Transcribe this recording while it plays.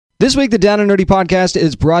This week, the Down and Nerdy podcast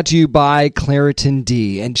is brought to you by Claritin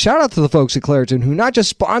D. And shout out to the folks at Claritin who not just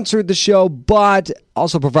sponsored the show, but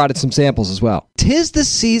also provided some samples as well. 'Tis the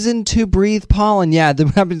season to breathe pollen. Yeah,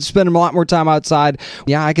 I've been spending a lot more time outside.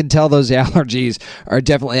 Yeah, I can tell those allergies are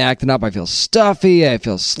definitely acting up. I feel stuffy. I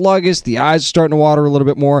feel sluggish. The eyes are starting to water a little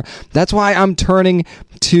bit more. That's why I'm turning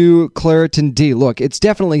to Claritin D. Look, it's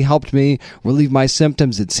definitely helped me relieve my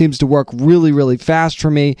symptoms. It seems to work really, really fast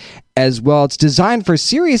for me as well. It's designed for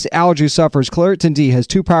serious allergy sufferers. Claritin D has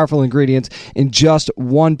two powerful ingredients in just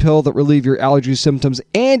one pill that relieve your allergy symptoms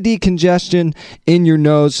and decongestion in your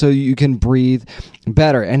nose so you can breathe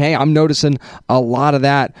better. And hey, I'm noticing a lot of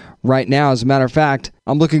that right now. As a matter of fact,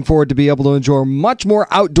 I'm looking forward to be able to enjoy much more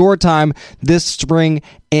outdoor time this spring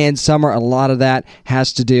and summer. A lot of that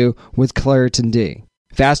has to do with Claritin D.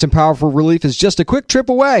 Fast and powerful relief is just a quick trip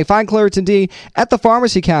away. Find Claritin D at the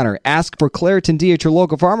pharmacy counter. Ask for Claritin D at your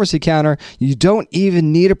local pharmacy counter. You don't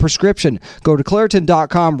even need a prescription. Go to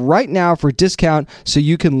Claritin.com right now for a discount so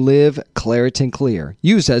you can live Claritin Clear.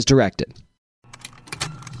 Use as directed.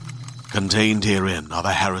 Contained herein are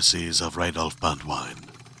the heresies of Radolf Burntwine,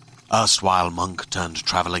 erstwhile monk turned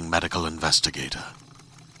traveling medical investigator.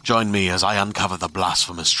 Join me as I uncover the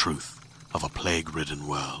blasphemous truth of a plague-ridden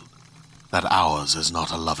world. That ours is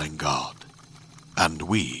not a loving God, and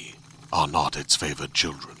we are not its favored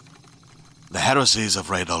children. The Heresies of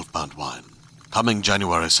Radolf Burntwine, coming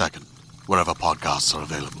January 2nd, wherever podcasts are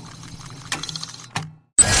available.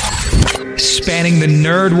 Spanning the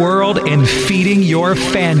nerd world and feeding your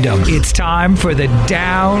fandom. It's time for the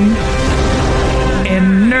Down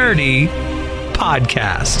and Nerdy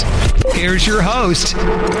podcast. Here's your host,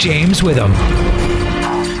 James Witham.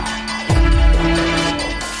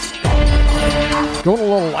 Going a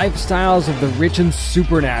little lifestyles of the rich and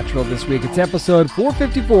supernatural this week. It's episode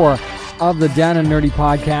 454 of the Down and Nerdy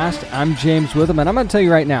podcast. I'm James Witham, and I'm going to tell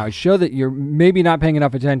you right now, a show that you're maybe not paying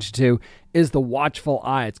enough attention to is The Watchful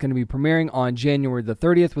Eye. It's going to be premiering on January the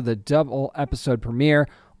 30th with a double episode premiere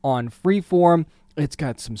on Freeform. It's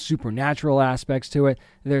got some supernatural aspects to it.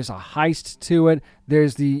 There's a heist to it.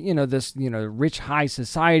 There's the, rich high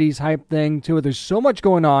society type thing to it. There's so much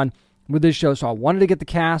going on with this show, so I wanted to get the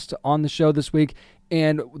cast on the show this week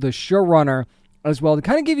and the showrunner as well to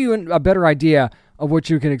kind of give you a better idea of what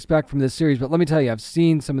you can expect from this series. But let me tell you, I've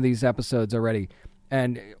seen some of these episodes already,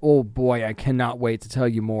 and oh boy, I cannot wait to tell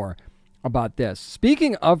you more about this.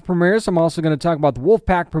 Speaking of premieres, I'm also going to talk about the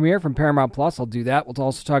Wolfpack premiere from Paramount Plus. I'll do that. We'll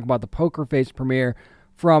also talk about the Poker Face premiere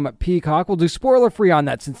from Peacock. We'll do spoiler-free on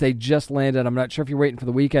that since they just landed. I'm not sure if you're waiting for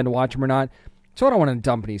the weekend to watch them or not, so I don't want to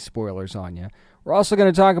dump any spoilers on you. We're also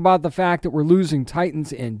going to talk about the fact that we're losing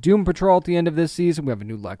Titans and Doom Patrol at the end of this season. We have a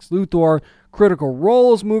new Lex Luthor, critical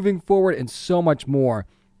roles moving forward, and so much more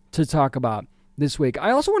to talk about this week. I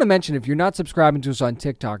also want to mention, if you're not subscribing to us on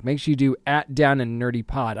TikTok, make sure you do at Down and Nerdy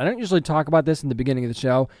Pod. I don't usually talk about this in the beginning of the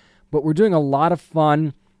show, but we're doing a lot of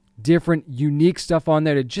fun, different, unique stuff on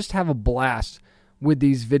there to just have a blast with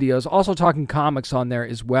these videos. Also talking comics on there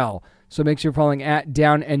as well. So make sure you're following at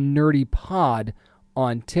Down and Nerdy Pod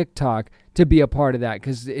on TikTok to be a part of that,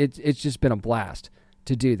 because it's just been a blast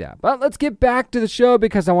to do that. But let's get back to the show,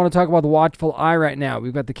 because I want to talk about The Watchful Eye right now.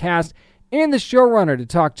 We've got the cast and the showrunner to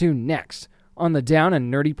talk to next on the Down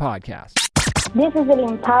and Nerdy podcast. This is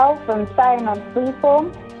William Powell from Siren on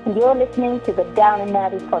Freeform, and you're listening to the Down and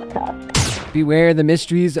Nerdy podcast. Beware the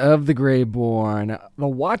mysteries of the Greyborn. The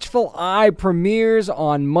Watchful Eye premieres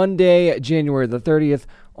on Monday, January the 30th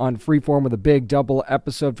on Freeform with a big double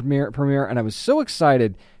episode premiere, and I was so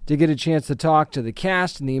excited to get a chance to talk to the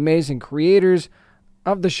cast and the amazing creators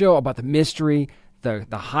of the show about the mystery, the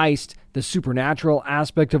heist, the supernatural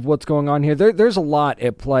aspect of what's going on here. There's a lot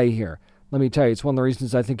at play here. Let me tell you, it's one of the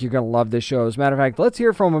reasons I think you're going to love this show. As a matter of fact, let's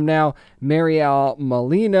hear from him now. Marielle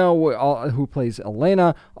Molina, who plays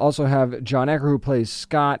Elena. Also have John Ecker, who plays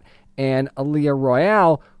Scott, and Aaliyah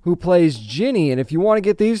Royale, who plays Ginny. And if you want to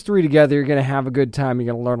get these three together, you're going to have a good time.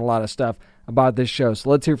 You're going to learn a lot of stuff about this show. So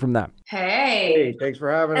let's hear from them. Hey, thanks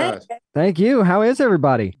for having us. Thank you. How is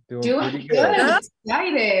everybody? Doing good.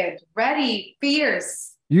 Excited, ready,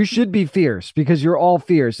 fierce. You should be fierce, because you're all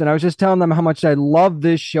fierce. And I was just telling them how much I love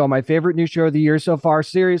this show. My favorite new show of the year so far.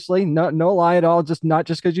 Seriously, no lie at all. Not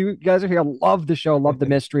just because you guys are here. I love the show. Love the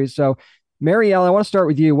mysteries. So, Marielle, I want to start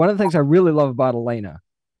with you. One of the things I really love about Elena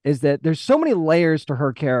is that there's so many layers to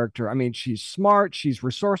her character. I mean, she's smart, she's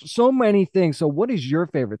resourceful, so many things. So what is your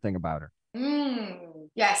favorite thing about her?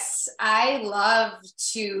 Yes, I love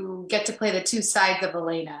to get to play the two sides of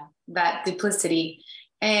Elena, that duplicity,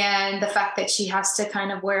 and the fact that she has to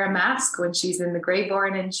kind of wear a mask when she's in the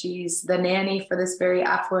Greyborn and she's the nanny for this very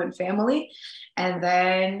affluent family. And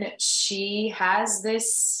then she has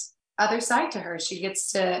this other side to her. She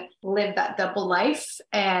gets to live that double life.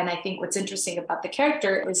 And I think what's interesting about the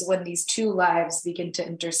character is when these two lives begin to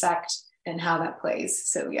intersect and how that plays.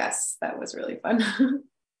 So yes, that was really fun.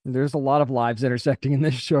 There's a lot of lives intersecting in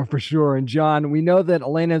this show for sure. And John, we know that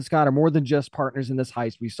Elena and Scott are more than just partners in this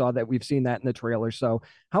heist. We've seen that in the trailer. So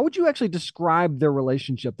how would you actually describe their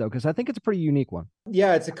relationship though? Because I think it's a pretty unique one.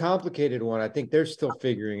 Yeah, it's a complicated one. I think they're still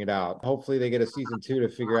figuring it out. Hopefully they get a season 2 to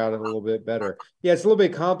figure out it a little bit better. Yeah, it's a little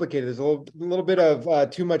bit complicated. There's a little bit of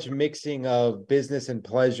too much mixing of business and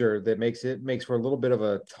pleasure that makes for a little bit of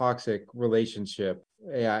a toxic relationship.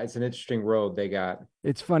 Yeah, it's an interesting road they got.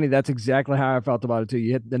 It's funny. That's exactly how I felt about it too.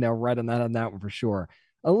 You hit the nail right on that one for sure.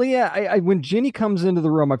 Aaliyah, when Ginny comes into the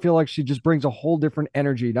room, I feel like she just brings a whole different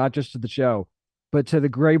energy, not just to the show, but to the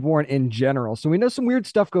Greyborn in general. So we know some weird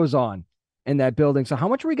stuff goes on in that building. So how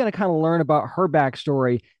much are we going to kind of learn about her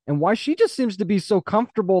backstory and why she just seems to be so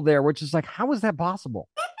comfortable there, which is like, how is that possible?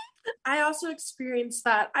 I also experienced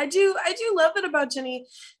that. I do love it about Ginny.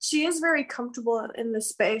 She is very comfortable in this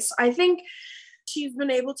space. I think she's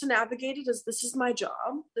been able to navigate it as this is my job.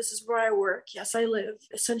 This is where I work. Yes, I live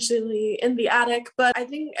essentially in the attic, but I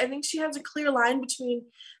think she has a clear line between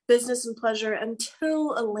business and pleasure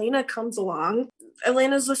until Elena comes along.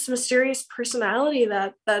 Elena's this mysterious personality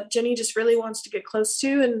that Ginny just really wants to get close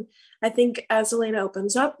to. And I think as Elena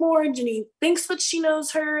opens up more, Ginny thinks that she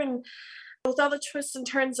knows her. And with all the twists and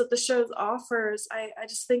turns that the show offers, I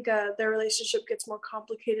just think their relationship gets more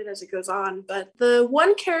complicated as it goes on. But the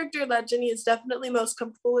one character that Ginny is definitely most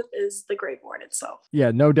comfortable with is the Greyborn itself.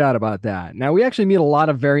 Yeah, no doubt about that. Now, we actually meet a lot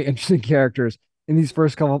of very interesting characters in these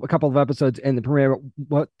first couple of episodes in the premiere,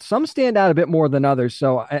 but some stand out a bit more than others.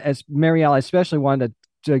 So as Marielle, I especially wanted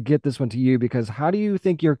to get this one to you, because how do you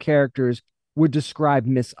think your characters would describe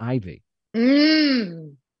Miss Ivy?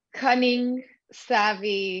 Cunning,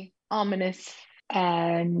 savvy, ominous,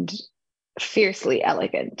 and fiercely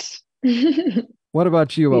elegant. What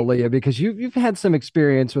about you, Aaliyah? Because you've had some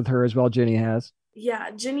experience with her as well, Ginny has. Yeah,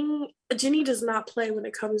 Ginny does not play when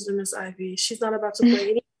it comes to Miss Ivy. She's not about to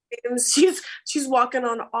play any games. She's walking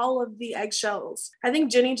on all of the eggshells. I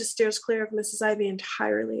think Ginny just steers clear of Mrs. Ivy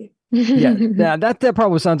entirely. Yeah, that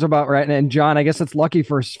probably sounds about right. And John, I guess it's lucky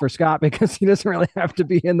for Scott because he doesn't really have to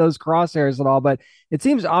be in those crosshairs at all. But it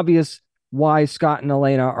seems obvious why Scott and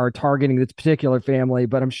Elena are targeting this particular family.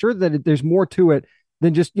 But I'm sure that there's more to it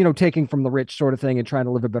than just, taking from the rich sort of thing and trying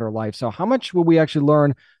to live a better life. So how much will we actually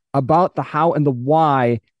learn about the how and the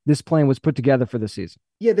why this plan was put together for this season?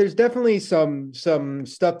 Yeah, there's definitely some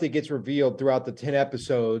stuff that gets revealed throughout the 10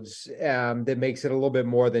 episodes that makes it a little bit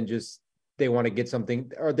more than just they want to get something,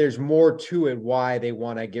 or there's more to it why they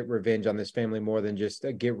want to get revenge on this family more than just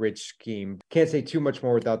a get rich scheme. Can't say too much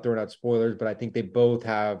more without throwing out spoilers, but I think they both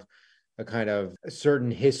have a kind of a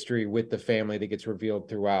certain history with the family that gets revealed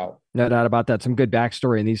throughout. No doubt about that. Some good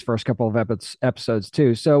backstory in these first couple of episodes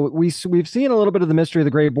too. So we've seen a little bit of the mystery of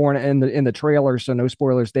the Greyborn in the trailer, so no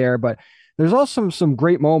spoilers there, but there's also some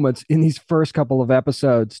great moments in these first couple of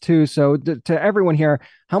episodes too. So to everyone here,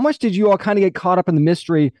 how much did you all kind of get caught up in the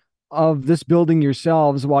mystery of this building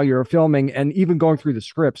yourselves while you were filming and even going through the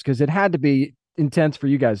scripts? Because it had to be intense for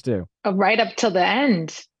you guys too. Right up till the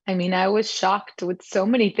end. I mean, I was shocked with so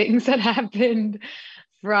many things that happened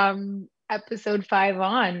from episode 5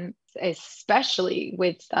 on, especially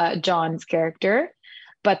with John's character.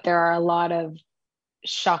 But there are a lot of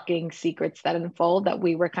shocking secrets that unfold that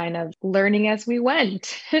we were kind of learning as we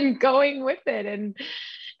went and going with it. And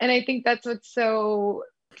I think that's what's so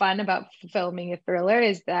fun about filming a thriller,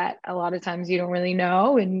 is that a lot of times you don't really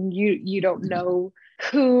know, and you don't know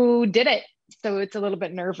who did it. So it's a little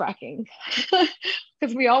bit nerve-wracking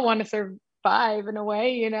because we all want to survive in a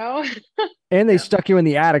way, And they stuck you in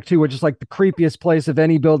the attic too, which is like the creepiest place of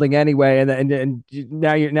any building anyway. And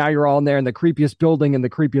now you're all in there in the creepiest building in the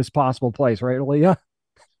creepiest possible place, right, Aaliyah?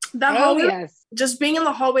 That hallway, yes. Just being in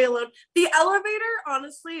the hallway alone. The elevator,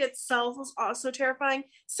 honestly, itself was also terrifying.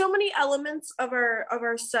 So many elements of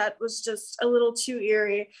our set was just a little too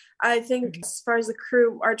eerie. I think as far as the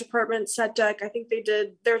crew, our department, set deck, I think they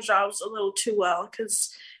did their jobs a little too well,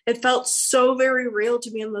 because it felt so very real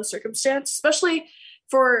to be in those circumstances, especially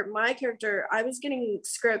for my character. I was getting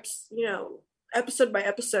scripts, episode by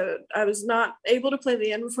episode. I was not able to play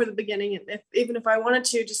the end before the beginning, even if I wanted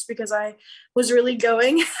to, just because I was really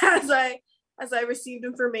going as I received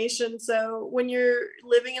information. So when you're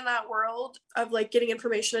living in that world of like getting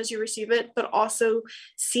information as you receive it, but also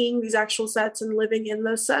seeing these actual sets and living in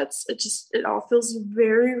those sets, it all feels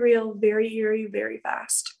very real, very eerie, very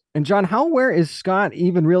fast. And John, how aware is Scott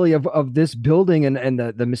even really of this building and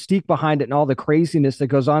the mystique behind it and all the craziness that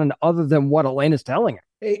goes on, and other than what Elena's telling her?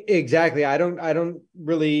 Exactly. I don't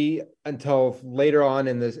really until later on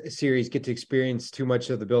in the series get to experience too much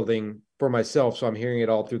of the building for myself. So I'm hearing it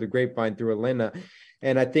all through the grapevine through Elena.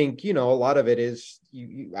 And I think, a lot of it is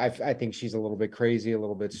I think she's a little bit crazy, a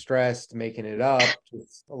little bit stressed, making it up,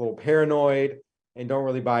 just a little paranoid, and don't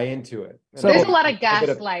really buy into it. So there's a lot of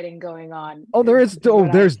gaslighting going on. Oh, there is.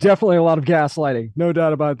 Oh, there's definitely a lot of gaslighting. No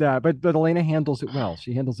doubt about that. But Elena handles it well.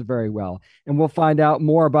 She handles it very well. And we'll find out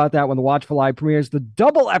more about that when the Watchful Eye premieres. The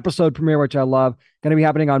double episode premiere, which I love, going to be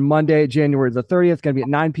happening on Monday, January the 30th. Going to be at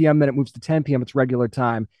 9 p.m. Then it moves to 10 p.m. It's regular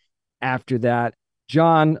time after that.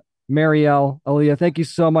 John, Marielle, Aaliyah, thank you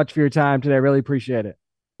so much for your time today. I really appreciate it.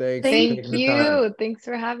 Thank you. Thanks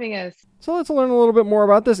for having us. So let's learn a little bit more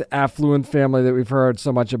about this affluent family that we've heard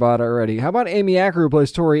so much about already. How about Amy Acker, who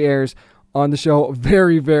plays Tori Ayers on the show?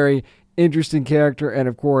 Very, very interesting character. And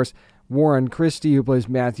of course, Warren Christie, who plays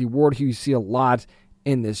Matthew Ward, who you see a lot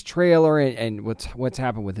in this trailer, and what's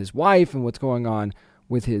happened with his wife and what's going on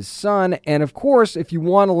with his son. And of course, if you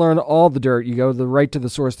want to learn all the dirt, you go right to the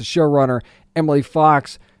source, the showrunner, Emily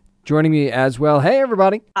Fox, joining me as well. Hey,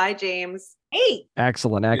 everybody. Hi, James. Hey.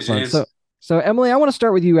 Excellent. Hey, so Emily, I want to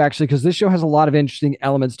start with you actually, because this show has a lot of interesting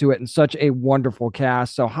elements to it and such a wonderful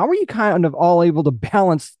cast. So how are you kind of all able to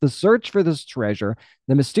balance the search for this treasure,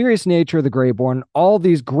 the mysterious nature of the Greyborn, all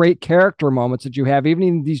these great character moments that you have, even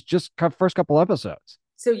in these just first couple episodes?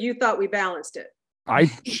 So you thought we balanced it?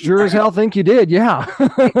 I sure as hell think you did. Yeah.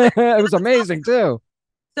 It was amazing too.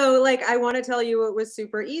 So I want to tell you it was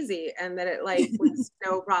super easy and that it was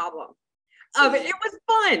no problem. It was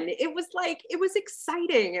fun. It was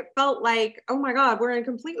exciting. It felt like, oh my God, we're in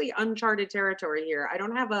completely uncharted territory here. I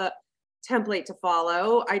don't have a template to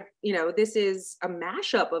follow. This is a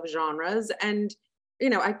mashup of genres. And,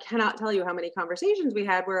 I cannot tell you how many conversations we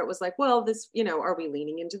had where it was like, well, this, are we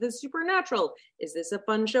leaning into the supernatural? Is this a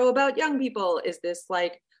fun show about young people? Is this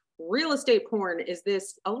real estate porn? Is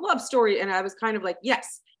this a love story? And I was kind of like,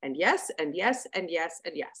 yes, and yes, and yes, and yes,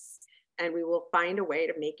 and yes. And we will find a way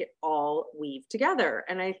to make it all weave together.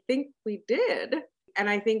 And I think we did. And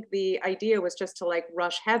I think the idea was just to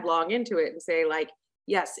rush headlong into it and say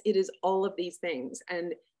yes, it is all of these things.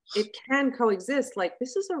 And it can coexist.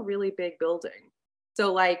 This is a really big building.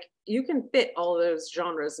 So you can fit all of those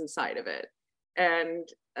genres inside of it. And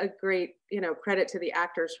a great, credit to the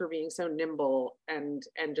actors for being so nimble and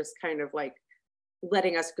just kind of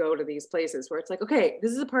letting us go to these places where it's okay,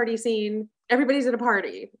 this is a party scene. Everybody's at a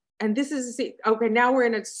party. And this is a scene. Okay, now we're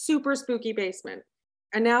in a super spooky basement.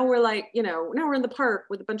 And now we're now we're in the park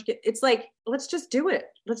with a bunch of kids. It's let's just do it.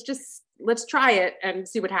 Let's try it and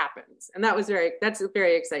see what happens. And that's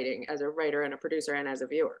very exciting as a writer and a producer and as a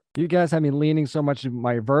viewer. You guys had me leaning so much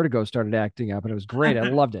my vertigo started acting up, and it was great. I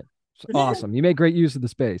loved it. It's awesome. You made great use of the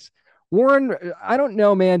space. Warren, I don't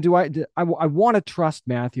know, man. I want to trust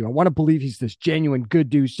Matthew. I want to believe he's this genuine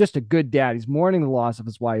good dude. He's just a good dad. He's mourning the loss of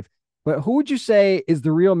his wife. But who would you say is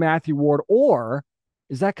the real Matthew Ward, or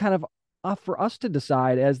is that kind of up for us to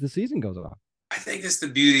decide as the season goes on? I think it's the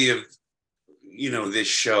beauty of, this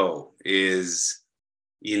show is,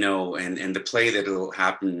 and the play that will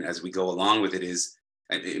happen as we go along with it is,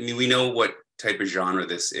 we know what type of genre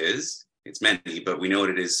this is. It's many, but we know what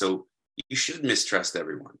it is. So you should mistrust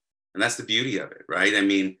everyone. And that's the beauty of it, right?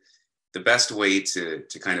 The best way to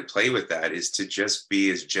kind of play with that is to just be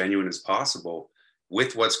as genuine as possible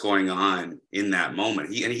with what's going on in that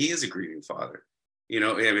moment. He is a grieving father.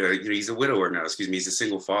 He's a widower now, he's a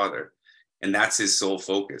single father. And that's his sole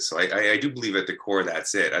focus. So I do believe at the core,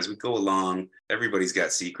 that's it. As we go along, everybody's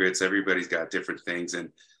got secrets, everybody's got different things.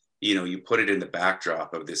 And, you put it in the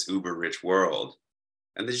backdrop of this uber rich world.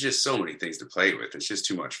 And there's just so many things to play with. It's just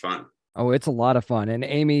too much fun. Oh, it's a lot of fun. And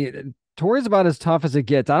Amy, Tori's about as tough as it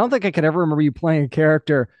gets. I don't think I could ever remember you playing a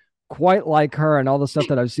character quite like her and all the stuff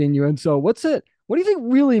that I've seen you in. So what do you think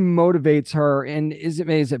really motivates her? And is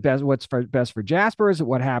it best? What's best for Jasper? Is it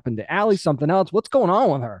what happened to Allie? Something else? What's going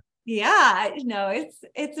on with her? Yeah,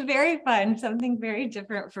 it's very fun, something very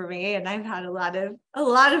different for me. And I've had a lot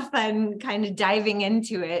of fun kind of diving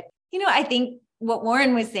into it. I think what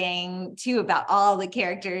Warren was saying too about all the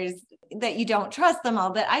characters, that you don't trust them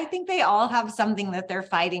all, but I think they all have something that they're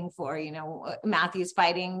fighting for. Matthew's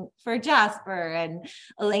fighting for Jasper and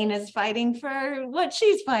Elena's fighting for what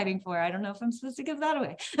she's fighting for. I don't know if I'm supposed to give that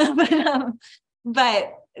away,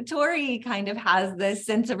 but Tori kind of has this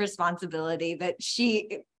sense of responsibility that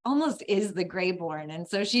she almost is the Greyborn. And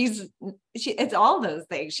so it's all those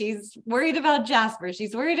things. She's worried about Jasper.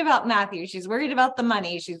 She's worried about Matthew. She's worried about the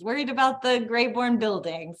money. She's worried about the Greyborn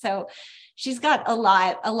building. So she's got a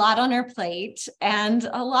lot on her plate, and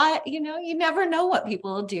a lot, you never know what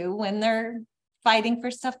people will do when they're fighting for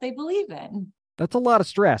stuff they believe in. That's a lot of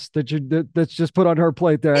stress that's just put on her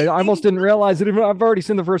plate there. I almost didn't realize it. I've already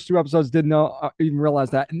seen the first 2 episodes, didn't even realize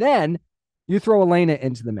that. And then you throw Elena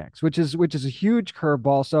into the mix, which is a huge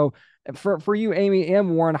curveball. So for you, Amy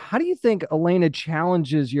and Warren, how do you think Elena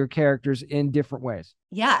challenges your characters in different ways?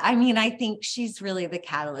 Yeah, I mean, I think she's really the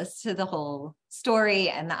catalyst to the whole story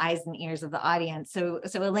and the eyes and ears of the audience. So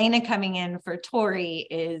Elena coming in for Tori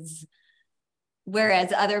is,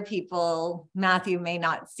 whereas other people, Matthew may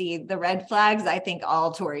not see the red flags. I think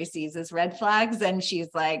all Tori sees is red flags. And she's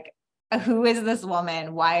like, who is this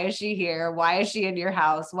woman? Why is she here? Why is she in your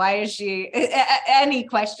house? Why is she, any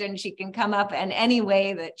question she can come up in any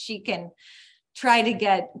way that she can try to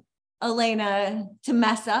get Elena to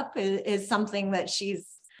mess up is something that she's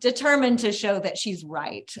determined to show that she's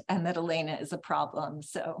right and that Elena is a problem.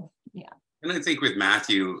 So, yeah. And I think with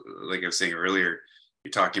Matthew, like I was saying earlier,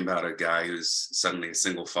 you're talking about a guy who's suddenly a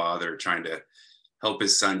single father trying to help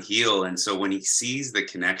his son heal. And so when he sees the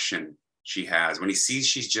connection she has, when he sees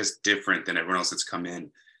she's just different than everyone else that's come in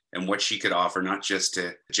and what she could offer, not just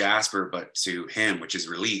to Jasper, but to him, which is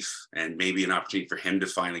relief and maybe an opportunity for him to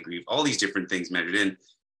finally grieve, all these different things measured in.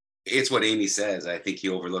 It's what Amy says. I think he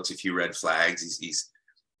overlooks a few red flags. He's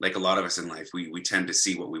like a lot of us in life, we tend to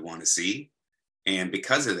see what we want to see. And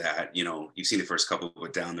because of that, you've seen the first couple,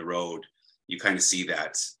 but down the road, you kind of see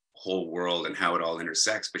that whole world and how it all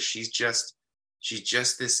intersects. But she's just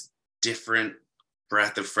this different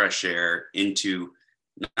breath of fresh air into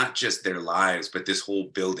not just their lives, but this whole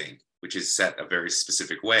building, which is set a very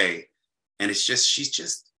specific way. And it's just, she's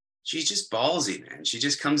just ballsy, man. She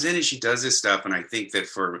just comes in and she does this stuff. And I think that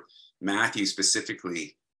for Matthew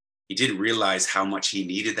specifically, he didn't realize how much he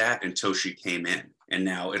needed that until she came in. And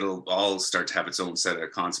now it'll all start to have its own set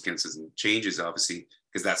of consequences and changes, obviously,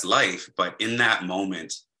 because that's life. But in that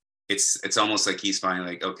moment, it's almost like he's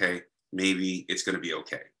finally like, okay, maybe it's going to be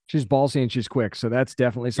okay. She's ballsy and she's quick. So that's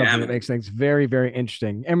definitely something that makes things very, very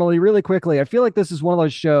interesting. Emily, really quickly, I feel like this is one of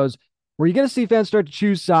those shows where you're going to see fans start to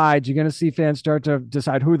choose sides. You're going to see fans start to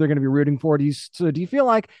decide who they're going to be rooting for. Do you feel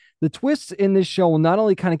like the twists in this show will not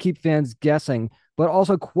only kind of keep fans guessing, but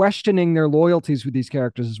also questioning their loyalties with these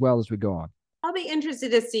characters as well as we go on? I'll be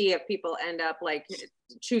interested to see if people end up like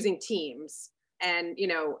choosing teams. And,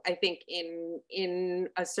 I think in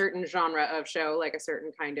a certain genre of show, like a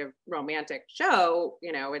certain kind of romantic show,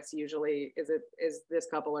 it's usually, is this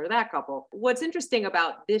couple or that couple? What's interesting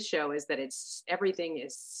about this show is that everything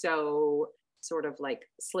is so sort of like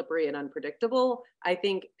slippery and unpredictable. I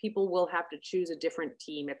think people will have to choose a different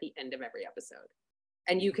team at the end of every episode.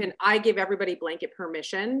 And I give everybody blanket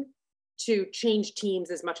permission to change teams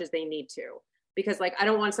as much as they need to. Because I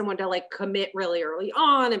don't want someone to commit really early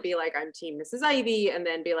on and be like, I'm team Mrs. Ivy, and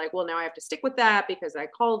then be like, well, now I have to stick with that because I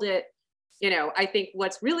called it. I think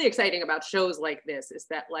what's really exciting about shows like this is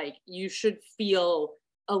that you should feel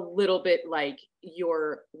a little bit like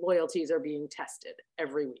your loyalties are being tested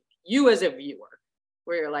every week. You as a viewer,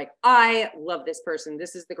 where you're like, I love this person.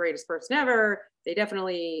 This is the greatest person ever. They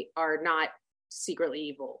definitely are not secretly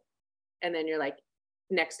evil. And then you're like,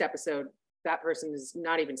 next episode, that person is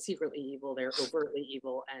not even secretly evil, they're overtly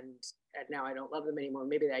evil, and now I don't love them anymore.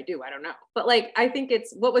 Maybe I do, I don't know. But I think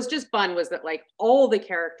what was just fun was that all the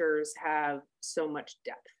characters have so much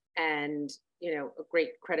depth, and a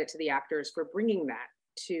great credit to the actors for bringing that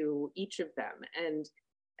to each of them. And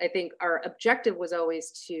I think our objective was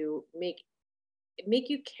always to make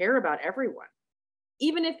you care about everyone,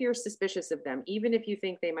 even if you're suspicious of them, even if you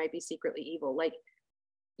think they might be secretly evil.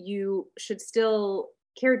 You should still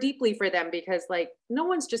care deeply for them, because no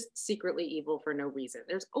one's just secretly evil for no reason.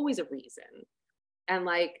 There's always a reason. And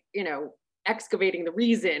excavating the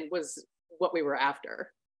reason was what we were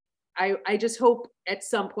after. I just hope at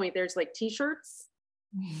some point there's t-shirts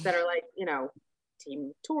that are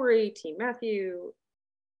Team Tori, Team Matthew,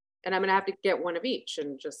 and I'm gonna have to get one of each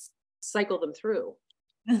and just cycle them through.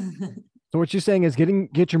 So what you're saying is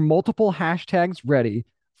get your multiple hashtags ready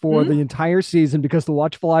for the entire season, because the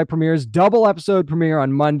Watchful Eye premieres, double episode premiere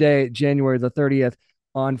on Monday, January the 30th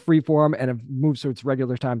on Freeform, and it moves to its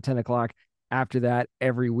regular time, 10 o'clock after that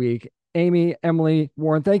every week. Amy, Emily,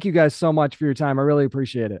 Warren, thank you guys so much for your time. I really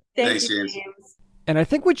appreciate it. Thanks, James. And I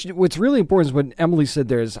think what's really important is what Emily said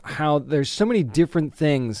there, is how there's so many different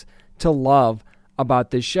things to love about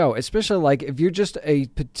this show, especially if you're just a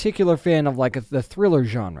particular fan of the thriller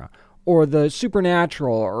genre, or the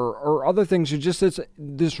supernatural, or other things. You're just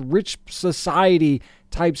this rich society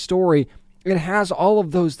type story. It has all of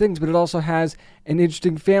those things, but it also has an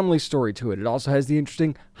interesting family story to it. It also has the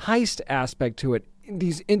interesting heist aspect to it.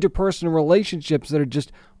 These interpersonal relationships that are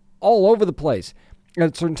just all over the place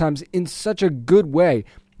at certain times in such a good way.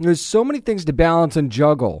 There's so many things to balance and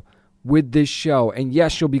juggle with this show. And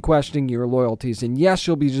yes, you'll be questioning your loyalties. And yes,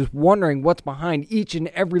 you'll be just wondering what's behind each and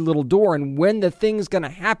every little door and when the thing's going to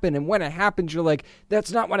happen. And when it happens, you're like,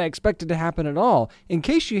 that's not what I expected to happen at all. In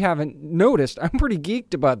case you haven't noticed, I'm pretty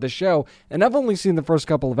geeked about the show, and I've only seen the first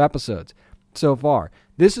couple of episodes so far.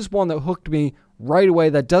 This is one that hooked me right away.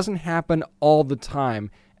 That doesn't happen all the time.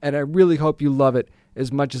 And I really hope you love it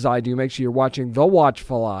as much as I do. Make sure you're watching The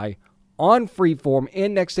Watchful Eye on Freeform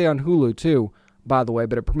and next day on Hulu too, by the way.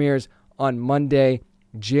 But it premieres on Monday,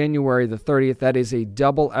 January the 30th. That is a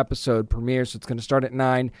double episode premiere, so it's going to start at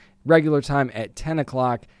 9, regular time at 10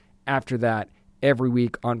 o'clock. After that, every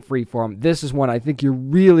week on Freeform. This is one I think you're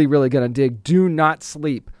really, really going to dig. Do not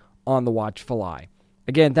sleep on The Watchful Eye.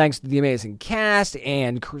 Again, thanks to the amazing cast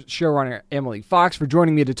and showrunner Emily Fox for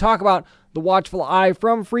joining me to talk about The Watchful Eye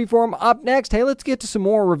from Freeform. Up next, hey, let's get to some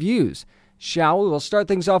more reviews, shall we? We'll start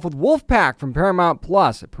things off with Wolfpack from Paramount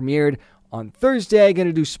Plus. It premiered on Thursday. Going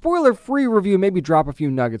to do spoiler-free review, maybe drop a few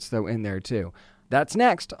nuggets, though, in there, too. That's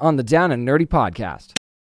next on the Down and Nerdy Podcast.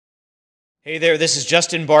 Hey there, this is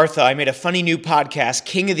Justin Bartha. I made a funny new podcast,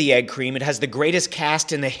 King of the Egg Cream. It has the greatest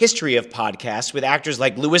cast in the history of podcasts with actors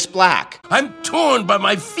like Louis Black. I'm torn by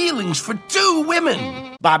my feelings for two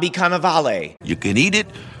women. Bobby Cannavale. You can eat it,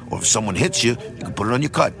 or if someone hits you, you can put it on your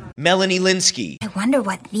cut. Melanie Linsky. I wonder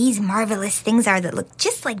what these marvelous things are that look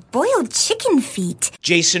just like boiled chicken feet.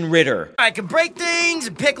 Jason Ritter. I can break things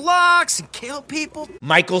and pick locks and kill people.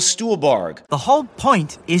 Michael Stuhlbarg. The whole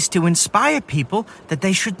point is to inspire people that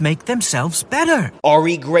they should make themselves better.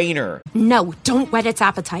 Ari Grainer. No, don't whet its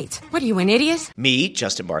appetite. What are you, an idiot? Me,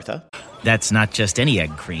 Justin Bartha. That's not just any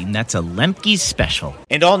egg cream, that's a Lemke's special.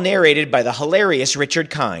 And all narrated by the hilarious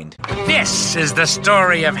Richard Kind. This is the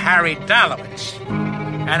story of Harry Dalowitz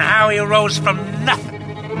and how he rose from nothing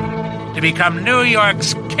to become New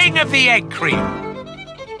York's King of the Egg Cream.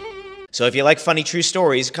 So if you like funny true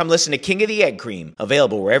stories, come listen to King of the Egg Cream,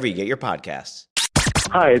 available wherever you get your podcasts.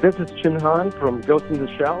 Hi, this is Chin Han from Ghost in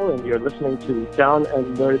the Shell, and you're listening to Down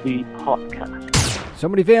and Nerdy Podcast. So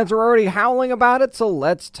many fans are already howling about it, so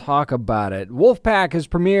let's talk about it. Wolfpack has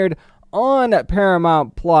premiered on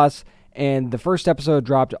Paramount Plus, and the first episode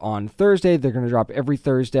dropped on Thursday. They're going to drop every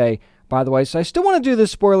Thursday, by the way. So I still want to do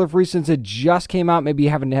this spoiler-free since it just came out. Maybe you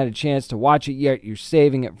haven't had a chance to watch it yet. You're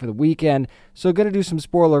saving it for the weekend. So going to do some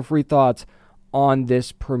spoiler-free thoughts on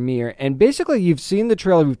this premiere. And basically, you've seen the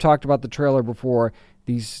trailer. We've talked about the trailer before.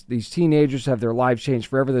 These teenagers have their lives changed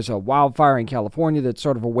forever. There's a wildfire in California that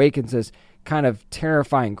sort of awakens this kind of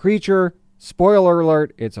terrifying creature. Spoiler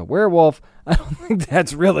alert, it's a werewolf. I don't think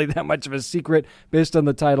that's really that much of a secret based on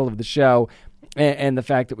the title of the show and the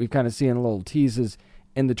fact that we've kind of seen little teases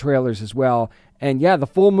in the trailers as well. And yeah, the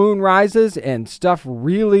full moon rises and stuff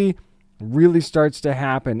really, really starts to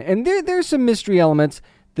happen. And there's some mystery elements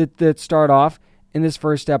that start off in this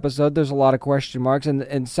first episode. There's a lot of question marks,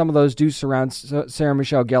 and some of those do surround Sarah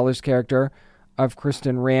Michelle Gellar's character of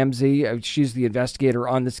Kristen Ramsey. She's the investigator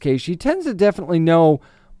on this case. She tends to definitely know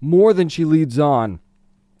more than she leads on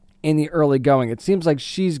in the early going. It seems like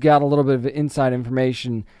she's got a little bit of inside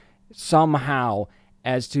information somehow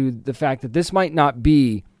as to the fact that this might not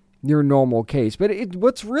be your normal case. But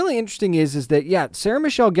what's really interesting is that, yeah, Sarah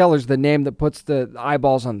Michelle Gellar's the name that puts the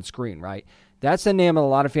eyeballs on the screen, right? That's the name that a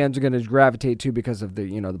lot of fans are going to gravitate to because of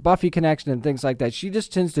the, the Buffy connection and things like that. She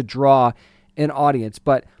just tends to draw an audience.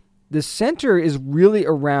 But the center is really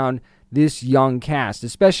around this young cast,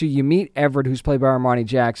 especially you meet Everett, who's played by Armani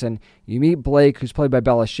Jackson. You meet Blake, who's played by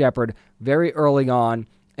Bella Shepherd, very early on.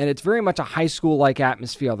 And it's very much a high school-like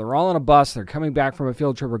atmosphere. They're all on a bus. They're coming back from a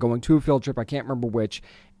field trip or going to a field trip. I can't remember which.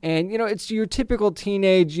 And, it's your typical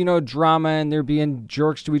teenage, drama, and they're being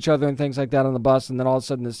jerks to each other and things like that on the bus. And then all of a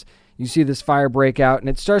sudden you see this fire break out, and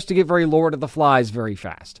it starts to get very Lord of the Flies very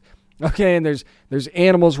fast. Okay, and there's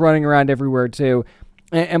animals running around everywhere too.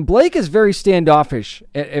 And Blake is very standoffish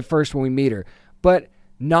at first when we meet her, but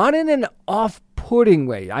not in an off-putting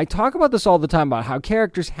way. I talk about this all the time about how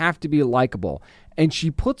characters have to be likable, and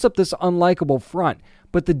she puts up this unlikable front.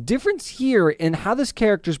 But the difference here in how this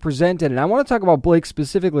character is presented, and I want to talk about Blake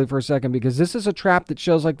specifically for a second because this is a trap that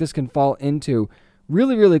shows like this can fall into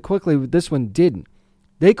really, really quickly. This one didn't.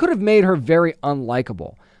 They could have made her very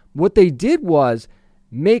unlikable. What they did was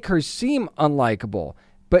make her seem unlikable.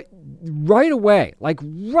 But right away,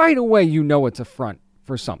 it's a front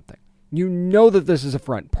for something. You know that this is a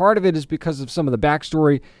front. Part of it is because of some of the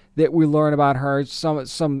backstory that we learn about her.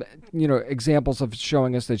 Some examples of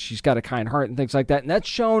showing us that she's got a kind heart and things like that. And that's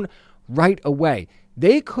shown right away.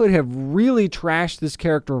 They could have really trashed this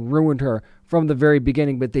character and ruined her from the very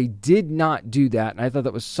beginning, but they did not do that. And I thought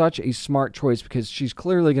that was such a smart choice because she's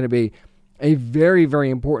clearly going to be a very, very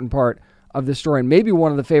important part of the story, and maybe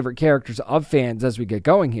one of the favorite characters of fans as we get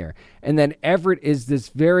going here. And then Everett is this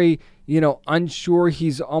very, unsure.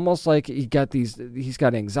 He's almost like he's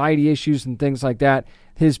got anxiety issues and things like that.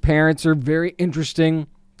 His parents are very interesting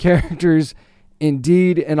characters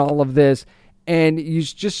indeed in all of this. And you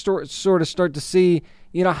just sort of start to see,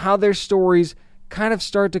 how their stories kind of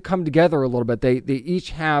start to come together a little bit. They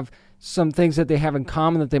each have some things that they have in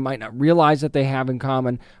common that they might not realize that they have in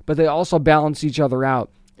common, but they also balance each other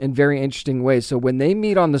out in very interesting ways. So when they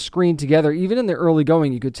meet on the screen together, even in the early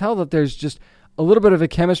going, you could tell that there's just a little bit of a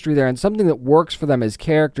chemistry there and something that works for them as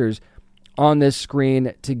characters on this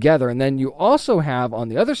screen together. And then you also have, on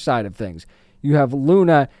the other side of things, you have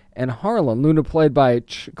Luna and Harlan. Luna played by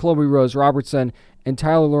Chloe Rose Robertson and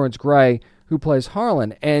Tyler Lawrence Gray, who plays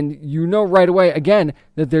Harlan. And you know right away, again,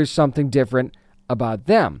 that there's something different about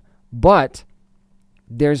them. But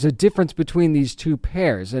there's a difference between these two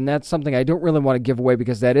pairs, and that's something I don't really want to give away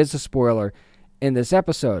because that is a spoiler in this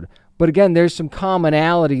episode. But again, there's some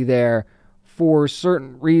commonality there for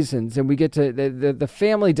certain reasons, and we get to the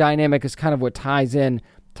family dynamic is kind of what ties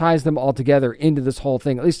them all together into this whole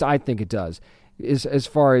thing. At least I think it does, is as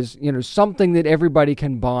far as, something that everybody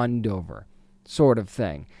can bond over, sort of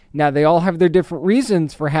thing. Now, they all have their different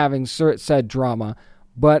reasons for having said drama,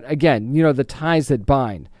 but again, the ties that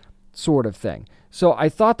bind, sort of thing. So I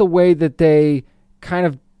thought the way that they kind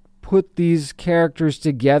of put these characters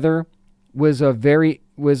together was a very,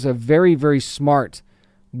 very smart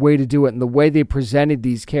way to do it. And the way they presented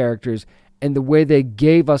these characters and the way they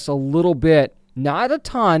gave us a little bit, not a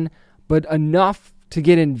ton, but enough to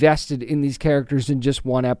get invested in these characters in just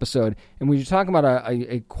one episode. And when you're talking about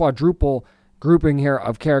a quadruple grouping here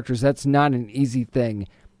of characters, that's not an easy thing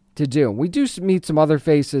to do. We do meet some other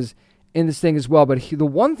faces in this thing as well, but the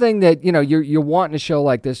one thing that you want in a show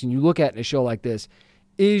like this, and you look at in a show like this,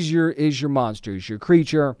 is your monster, is your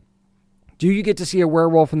creature. Do you get to see a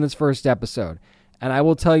werewolf in this first episode? And I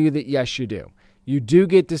will tell you that yes, you do. You do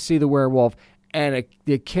get to see the werewolf, and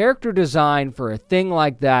the character design for a thing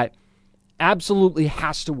like that absolutely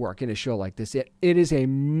has to work in a show like this. It is a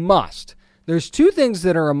must. There's two things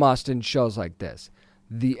that are a must in shows like this: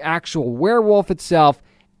 the actual werewolf itself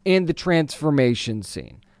and the transformation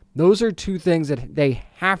scene. Those are two things that they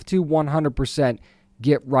have to 100%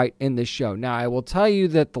 get right in this show. Now, I will tell you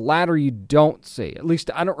that the latter you don't see. At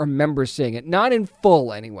least I don't remember seeing it. Not in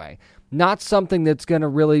full, anyway. Not something that's going to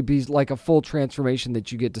really be like a full transformation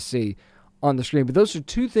that you get to see on the screen. But those are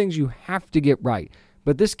two things you have to get right.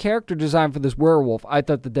 But this character design for this werewolf, I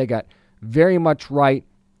thought that they got very much right.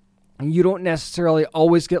 And you don't necessarily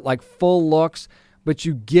always get like full looks, but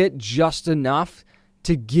you get just enough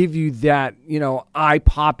to give you that,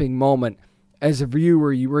 eye-popping moment as a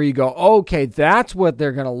viewer where you go, okay, that's what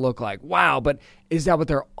they're going to look like. Wow, but is that what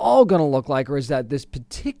they're all going to look like, or is that this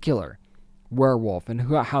particular werewolf and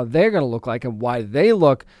how they're going to look like and why they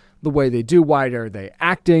look the way they do? Why are they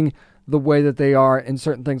acting the way that they are and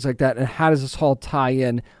certain things like that? And how does this all tie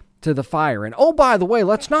in to the fire? And oh, by the way,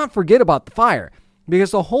 let's not forget about the fire, because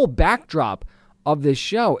the whole backdrop of this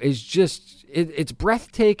show is just, it's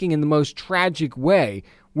breathtaking in the most tragic way,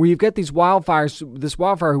 where you've got these wildfires, this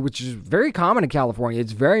wildfire, which is very common in California.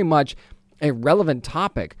 It's very much a relevant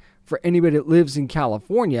topic for anybody that lives in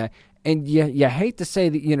California. And you hate to say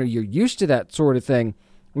that, you're used to that sort of thing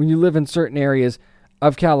when you live in certain areas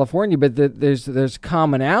of California, but there's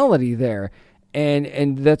commonality there.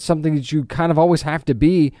 And that's something that you kind of always have to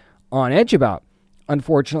be on edge about,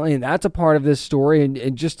 unfortunately, and that's a part of this story,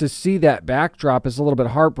 and just to see that backdrop is a little bit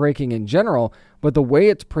heartbreaking in general, but the way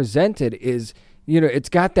it's presented is, it's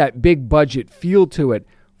got that big budget feel to it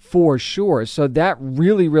for sure, so that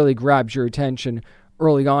really, really grabs your attention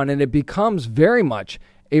early on, and it becomes very much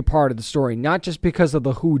a part of the story, not just because of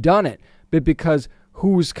the whodunit, but because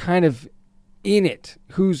who's kind of in it,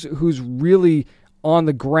 who's really on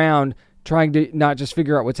the ground trying to not just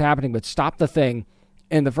figure out what's happening, but stop the thing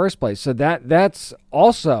in the first place. So that's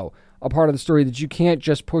also a part of the story that you can't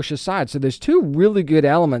just push aside. So there's two really good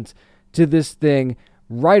elements to this thing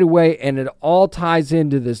right away, and it all ties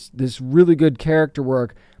into this really good character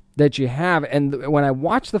work that you have. And when I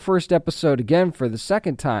watched the first episode again for the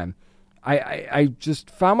second time, I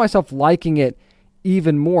just found myself liking it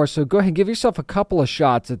even more. So go ahead, give yourself a couple of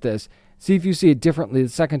shots at this. See if you see it differently the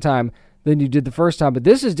second time than you did the first time. But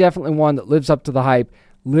this is definitely one that lives up to the hype,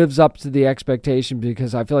 lives up to the expectation,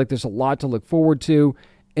 because I feel like there's a lot to look forward to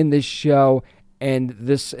in this show. And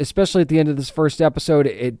this, especially at the end of this first episode,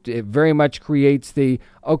 it very much creates the,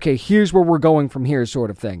 okay, here's where we're going from here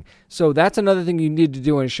sort of thing. So that's another thing you need to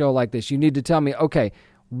do in a show like this. You need to tell me, okay,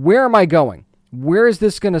 where am I going? Where is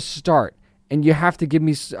this going to start and you have to give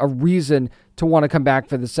me a reason to want to come back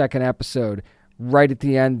for the second episode right at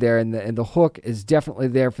the end there, and the hook is definitely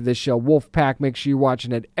there for this show. Wolfpack, make sure you're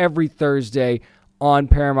watching it every Thursday on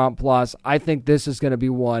Paramount Plus. I think this is going to be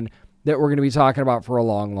one that we're going to be talking about for a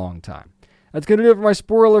long, long time. That's going to do it for my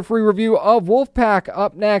spoiler-free review of Wolfpack.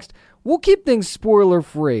 Up next, we'll keep things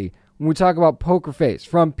spoiler-free when we talk about Poker Face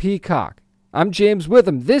from Peacock. I'm James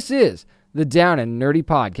Witham. This is the Down and Nerdy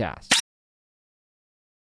Podcast.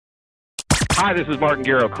 Hi, this is Martin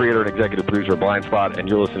Garrow, creator and executive producer of Blind Spot, and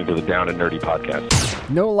you're listening to the Down and Nerdy Podcast.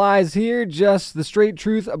 No lies here, just the straight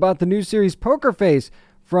truth about the new series Poker Face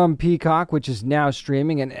from Peacock, which is now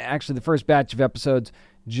streaming, and actually the first batch of episodes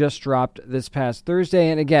just dropped this past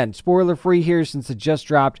Thursday. And again, spoiler-free here since it just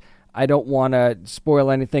dropped. I don't want to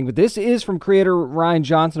spoil anything, but this is from creator Rian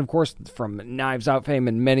Johnson, of course, from Knives Out fame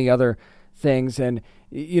and many other things. And,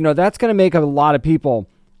 that's going to make a lot of people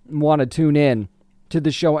want to tune in to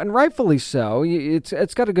the show, and rightfully so.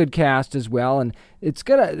 It's got a good cast as well, and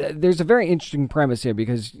there's a very interesting premise here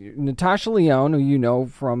because Natasha Lyonne, who you know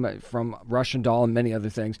from Russian Doll and many other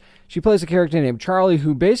things, she plays a character named Charlie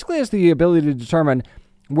who basically has the ability to determine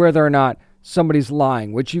whether or not somebody's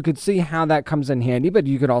lying, which you could see how that comes in handy, but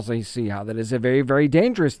you could also see how that is a very, very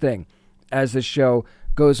dangerous thing as the show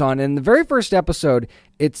goes on. In the very first episode,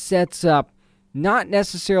 it sets up not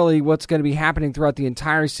necessarily what's going to be happening throughout the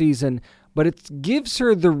entire season, but it gives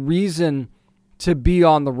her the reason to be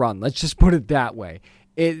on the run. Let's just put it that way.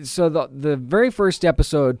 So the very first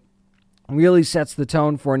episode really sets the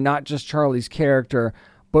tone for not just Charlie's character,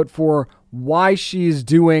 but for why she's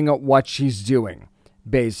doing what she's doing,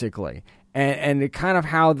 basically. And it kind of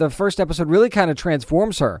how the first episode really kind of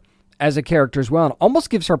transforms her as a character as well, and almost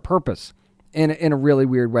gives her purpose in a really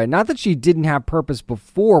weird way. Not that she didn't have purpose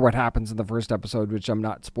before what happens in the first episode, which I'm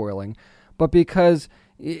not spoiling, but because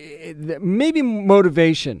maybe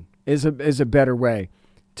motivation is a better way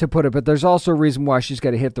to put it, but there's also a reason why she's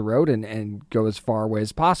got to hit the road and go as far away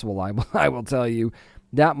as possible. I will tell you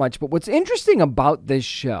that much. But what's interesting about this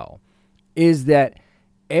show is that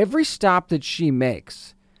every stop that she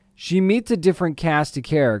makes, she meets a different cast of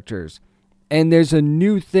characters, and there's a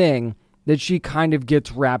new thing that she kind of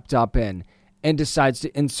gets wrapped up in and decides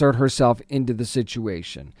to insert herself into the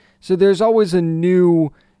situation. So there's always a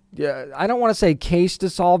new, I don't want to say case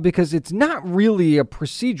to solve, because it's not really a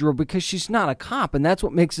procedural, because she's not a cop, and that's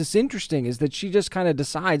what makes this interesting, is that she just kind of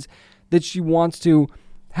decides that she wants to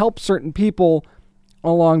help certain people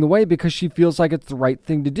along the way because she feels like it's the right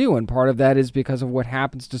thing to do, and part of that is because of what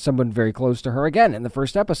happens to someone very close to her again in the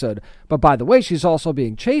first episode. But by the way, she's also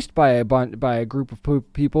being chased by a group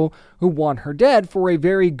of people who want her dead for a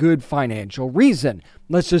very good financial reason.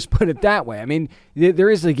 Let's just put it that way. I mean, there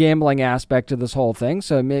is a gambling aspect to this whole thing,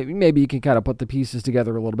 so maybe you can kind of put the pieces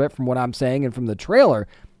together a little bit from what I'm saying and from the trailer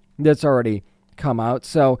that's already come out.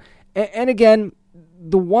 So, and again,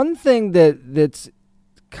 the one thing that's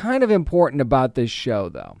kind of important about this show,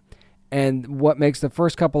 though, and what makes the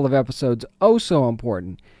first couple of episodes oh so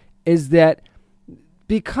important, is that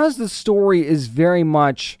because the story is very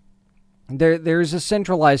much there's a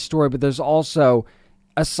centralized story, but there's also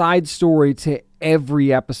a side story to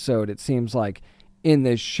every episode, it seems like, in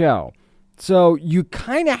this show. So you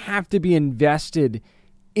kind of have to be invested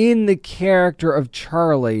in the character of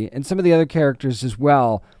Charlie and some of the other characters as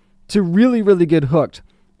well to really, really get hooked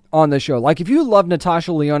on the show. Like, if you love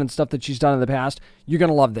Natasha Lyonne and stuff that she's done in the past, you're going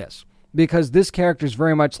to love this, because this character is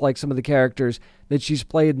very much like some of the characters that she's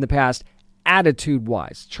played in the past,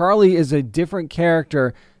 attitude-wise. Charlie is a different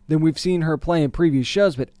character than we've seen her play in previous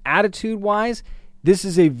shows, but attitude-wise, this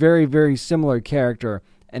is a very, very similar character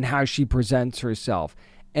and how she presents herself.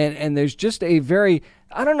 And there's just a very,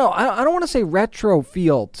 I don't know, I don't want to say retro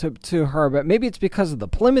feel to her, but maybe it's because of the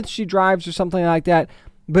Plymouth she drives or something like that,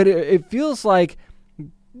 but it feels like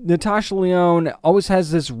Natasha Lyonne always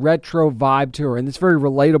has this retro vibe to her, and this very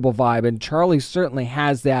relatable vibe, and Charlie certainly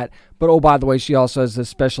has that, but oh, by the way, she also has this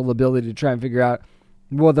special ability to try and figure out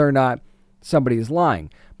whether or not somebody is lying.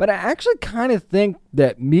 But I actually kind of think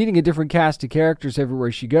that meeting a different cast of characters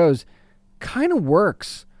everywhere she goes kind of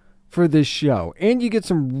works for this show, and you get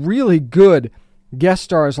some really good guest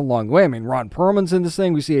stars along the way. I mean, Ron Perlman's in this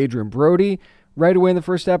thing. We see Adrian Brody right away in the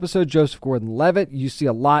first episode, Joseph Gordon-Levitt. You see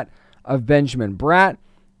a lot of Benjamin Bratt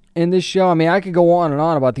in this show. I mean, I could go on and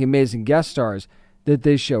on about the amazing guest stars that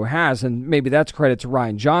this show has, and maybe that's credit to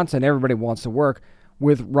Rian Johnson. Everybody wants to work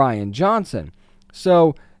with Rian Johnson.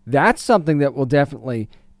 So that's something that will definitely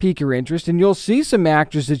pique your interest, and you'll see some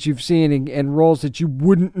actors that you've seen in roles that you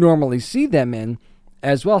wouldn't normally see them in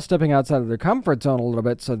as well, stepping outside of their comfort zone a little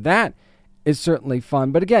bit. So that is certainly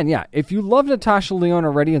fun. But again, yeah, if you love Natasha Lyonne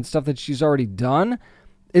already and stuff that she's already done,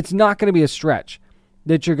 it's not going to be a stretch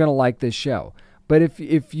that you're going to like this show. But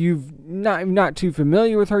if you've not too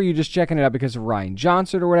familiar with her, you're just checking it out because of Rian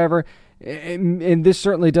Johnson or whatever, and this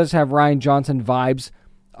certainly does have Rian Johnson vibes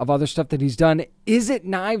of other stuff that he's done. Is it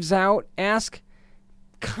Knives Out?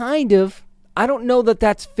 Kind of. I don't know that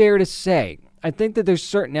that's fair to say. I think that there's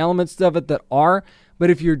certain elements of it that are, but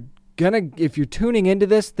if you're tuning into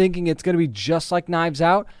this thinking it's going to be just like Knives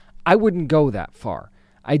Out, I wouldn't go that far.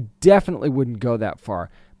 I definitely wouldn't go that far.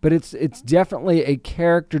 But it's definitely a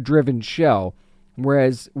character-driven show, where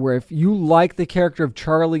if you like the character of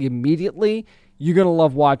Charlie immediately, you're going to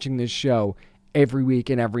love watching this show every week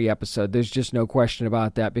and every episode. There's just no question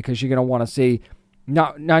about that, because you're going to want to see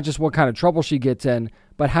not just what kind of trouble she gets in,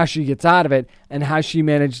 but how she gets out of it and how she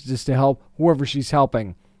manages to help whoever she's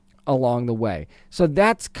helping along the way. So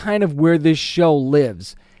that's kind of where this show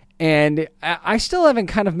lives. And I still haven't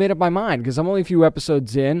kind of made up my mind, because I'm only a few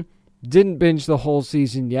episodes in. Didn't binge the whole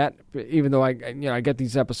season yet, even though I get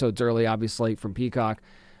these episodes early, obviously, from Peacock.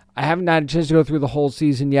 I haven't had a chance to go through the whole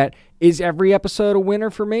season yet. Is every episode a winner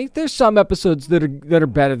for me? There's some episodes that are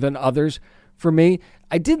better than others for me.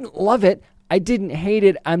 I didn't love it. I didn't hate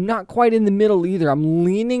it. I'm not quite in the middle either. I'm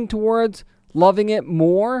leaning towards loving it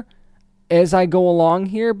more as I go along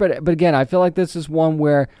here. But again, I feel like this is one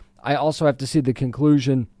where I also have to see the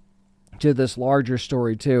conclusion to this larger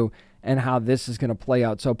story too, and how this is going to play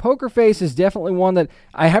out. So Poker Face is definitely one that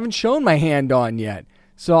I haven't shown my hand on yet.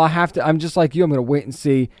 So I'm just like you, I'm going to wait and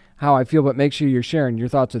see how I feel, but make sure you're sharing your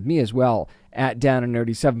thoughts with me as well at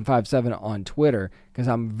DownandNerdy757 on Twitter, because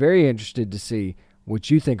I'm very interested to see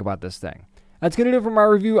what you think about this thing. That's going to do it for my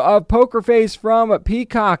review of Poker Face from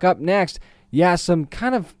Peacock. Up next, some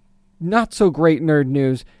kind of not so great nerd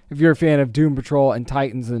news if you're a fan of Doom Patrol and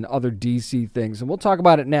Titans and other DC things. And we'll talk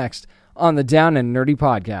about it next on the Down and Nerdy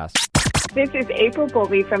podcast. This is April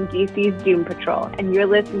Bowlby from DC's Doom Patrol, and you're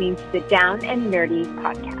listening to the Down and Nerdy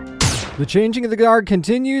podcast. The changing of the guard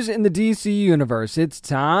continues in the DC universe. It's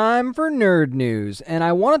time for nerd news, and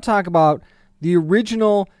I want to talk about the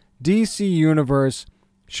original DC Universe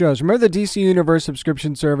shows. Remember the DC Universe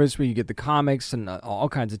subscription service where you get the comics and all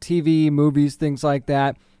kinds of TV, movies, things like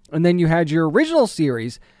that, and then you had your original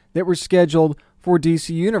series that were scheduled for DC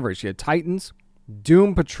Universe. You had Titans,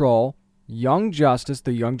 Doom Patrol, Young Justice,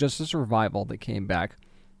 the Young Justice revival that came back.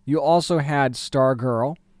 You also had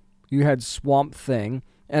Stargirl. You had Swamp Thing.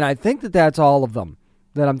 And I think that's all of them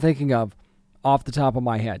that I'm thinking of off the top of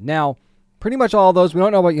my head. Now, pretty much all of those, we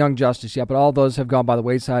don't know about Young Justice yet, but all of those have gone by the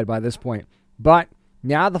wayside by this point. But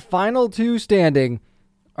now the final two standing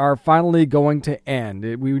are finally going to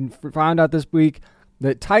end. We found out this week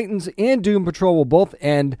that Titans and Doom Patrol will both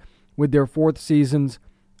end with their fourth seasons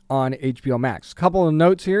on HBO Max. A couple of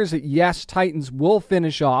notes here is that, yes, Titans will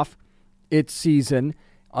finish off its season,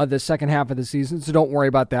 the second half of the season, so don't worry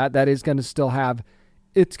about that. That is going to still have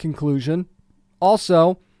its conclusion.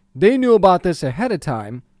 Also, they knew about this ahead of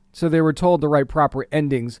time, so they were told to write proper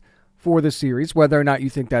endings for the series. Whether or not you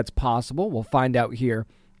think that's possible, we'll find out here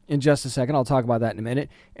in just a second. I'll talk about that in a minute.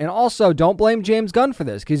 And also, don't blame James Gunn for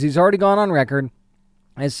this, because he's already gone on record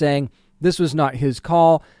as saying this was not his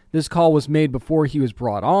call. This call was made before he was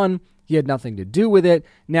brought on. He had nothing to do with it.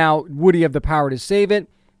 Now, would he have the power to save it?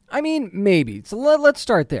 I mean, maybe. So let's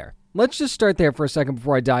start there. Let's just start there for a second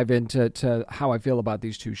before I dive into how I feel about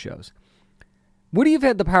these two shows. Would he have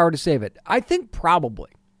had the power to save it? I think probably.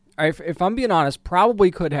 If I'm being honest,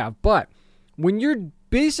 probably could have. But when you're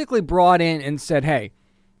basically brought in and said, hey,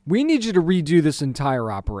 we need you to redo this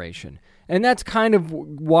entire operation. And that's kind of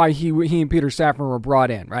why he and Peter Safran were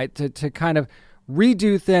brought in, right? To kind of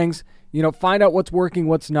redo things, find out what's working,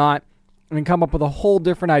 what's not, and come up with a whole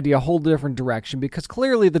different idea, a whole different direction, because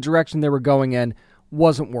clearly the direction they were going in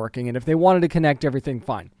wasn't working. And if they wanted to connect everything,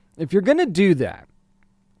 fine. If you're going to do that,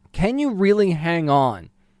 can you really hang on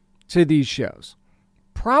to these shows?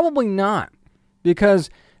 Probably not, because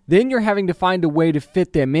then you're having to find a way to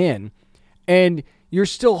fit them in, and you're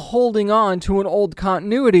still holding on to an old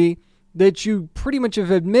continuity that you pretty much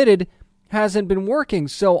have admitted hasn't been working.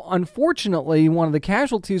 So unfortunately, one of the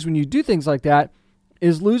casualties when you do things like that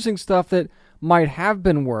is losing stuff that might have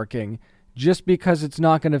been working just because it's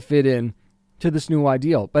not going to fit in to this new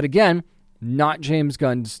ideal. But again, not James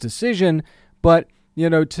Gunn's decision, but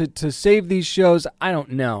to save these shows, I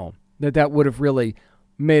don't know that would have really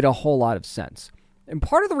made a whole lot of sense. And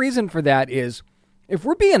part of the reason for that is, if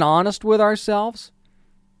we're being honest with ourselves,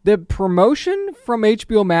 the promotion from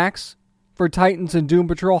HBO Max for Titans and Doom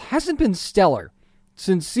Patrol hasn't been stellar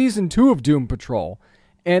since season 2 of Doom Patrol.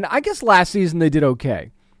 And I guess last season they did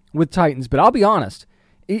okay with Titans, but I'll be honest,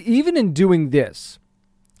 even in doing this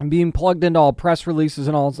and being plugged into all press releases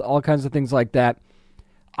and all kinds of things like that,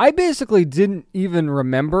 I basically didn't even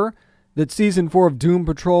remember that season 4 of Doom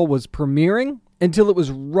Patrol was premiering until it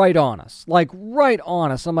was right on us. Like, right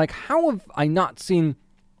on us. I'm like, how have I not seen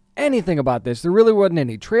anything about this? There really wasn't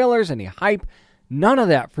any trailers, any hype, none of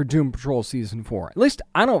that for Doom Patrol season 4. At least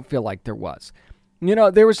I don't feel like there was. You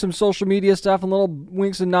know, there was some social media stuff and little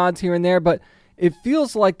winks and nods here and there, but it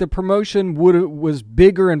feels like the promotion was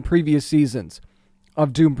bigger in previous seasons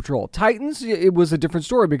of Doom Patrol. Titans, it was a different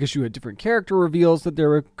story because you had different character reveals that they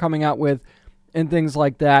were coming out with and things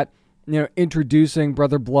like that. You know, introducing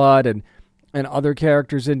Brother Blood and other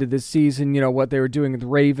characters into this season, you know, what they were doing with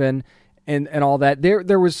Raven and all that.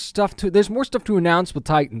 There was stuff there's more stuff to announce with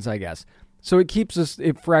Titans, I guess. So it keeps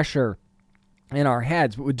it fresher in our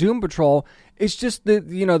heads. But with Doom Patrol, it's just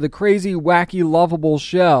the crazy, wacky, lovable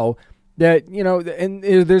show that, you know, and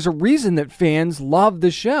there's a reason that fans love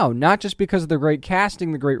the show, not just because of the great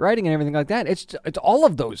casting, the great writing and everything like that. It's all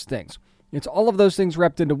of those things. It's all of those things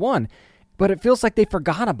wrapped into one. But it feels like they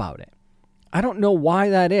forgot about it. I don't know why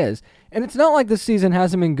that is. And it's not like this season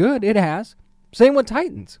hasn't been good. It has. Same with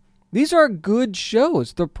Titans. These are good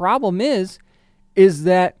shows. The problem is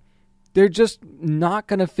that they're just not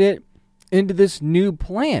going to fit into this new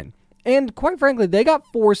plan. And quite frankly, they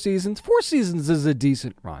got 4 seasons. 4 seasons is a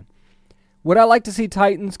decent run. Would I like to see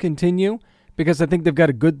Titans continue because I think they've got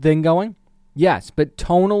a good thing going? Yes. But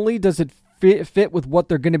tonally, does it fit with what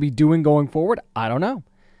they're going to be doing going forward? I don't know.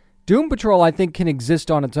 Doom Patrol, I think, can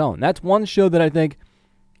exist on its own. That's one show that I think,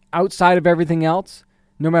 outside of everything else,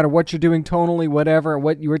 no matter what you're doing tonally, whatever,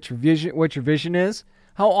 what your vision is,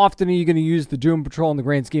 how often are you going to use the Doom Patrol in the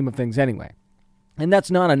grand scheme of things anyway? And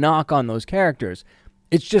that's not a knock on those characters.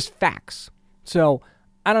 It's just facts. So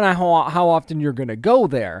I don't know how often you're going to go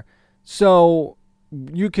there. So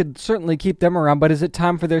you could certainly keep them around, but is it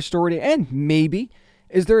time for their story to end? Maybe.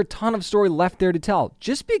 Is there a ton of story left there to tell?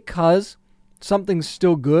 Just because something's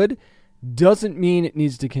still good doesn't mean it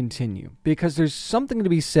needs to continue, because there's something to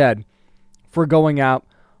be said for going out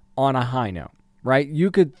on a high note, right?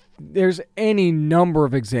 There's any number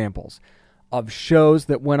of examples of shows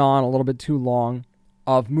that went on a little bit too long,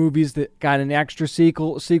 of movies that got an extra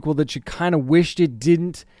sequel that you kind of wished it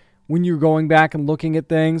didn't when you're going back and looking at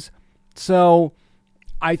things. So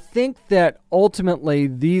I think that ultimately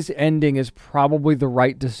these ending is probably the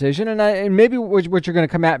right decision. And maybe what you're going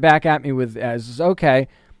to come back at me with as, okay,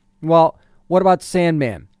 well, what about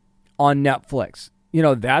Sandman on Netflix? You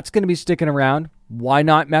know, that's going to be sticking around. Why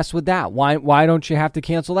not mess with that? Why don't you have to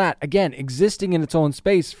cancel that? Again, existing in its own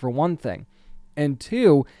space, for one thing. And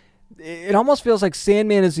two, it almost feels like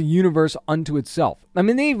Sandman is a universe unto itself. I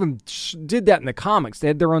mean, they even did that in the comics. They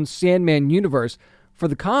had their own Sandman universe for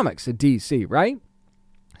the comics at DC, right?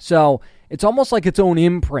 So it's almost like its own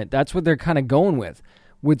imprint. That's what they're kind of going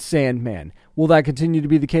with Sandman. Will that continue to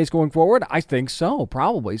be the case going forward? I think so,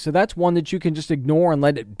 probably. So that's one that you can just ignore and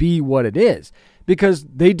let it be what it is, because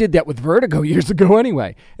they did that with Vertigo years ago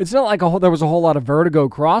anyway. It's not like there was a whole lot of Vertigo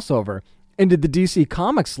crossover into the DC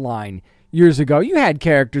Comics line years ago. You had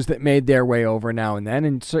characters that made their way over now and then,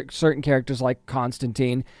 and certain characters like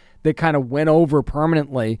Constantine that kind of went over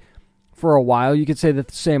permanently for a while. You could say the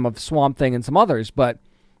same of Swamp Thing and some others, but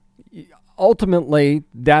ultimately,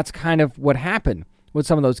 that's kind of what happened with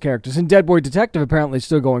some of those characters. And Dead Boy Detective apparently is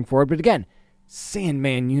still going forward, but again,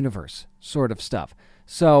 Sandman universe sort of stuff.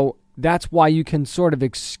 So that's why you can sort of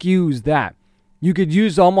excuse that. You could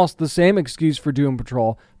use almost the same excuse for Doom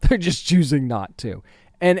Patrol. They're just choosing not to.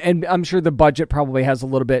 And I'm sure the budget probably has a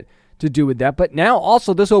little bit to do with that. But now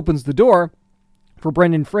also this opens the door for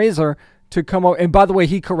Brendan Fraser to come out. And by the way,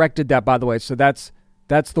 he corrected that, by the way. So that's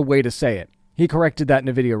the way to say it. He corrected that in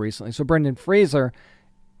a video recently. So Brendan Fraser,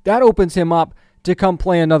 that opens him up to come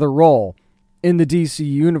play another role in the DC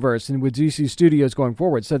universe and with DC Studios going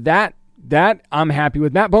forward. So that I'm happy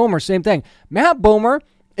with. Matt Bomer, same thing. Matt Bomer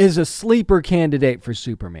is a sleeper candidate for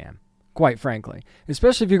Superman, quite frankly.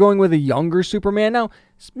 Especially if you're going with a younger Superman. Now,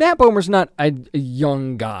 Matt Bomer's not a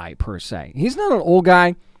young guy per se. He's not an old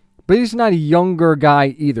guy, but he's not a younger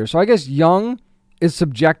guy either. So I guess young is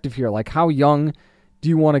subjective here. Like, how young do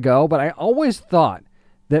you want to go? But I always thought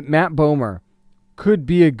that Matt Bomer could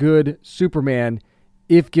be a good Superman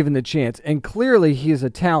if given the chance. And clearly he is a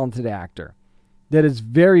talented actor that is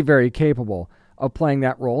very, very capable of playing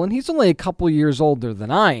that role. And he's only a couple years older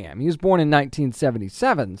than I am. He was born in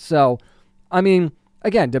 1977. So, I mean,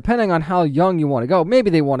 again, depending on how young you want to go, maybe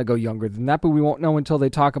they want to go younger than that, but we won't know until they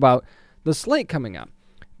talk about the slate coming up.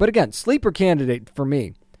 But again, sleeper candidate for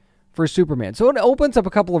me for Superman. So it opens up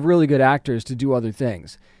a couple of really good actors to do other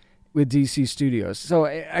things with DC Studios. So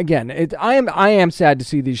again, I am sad to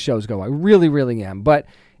see these shows go. I really, really am. But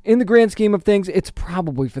in the grand scheme of things, it's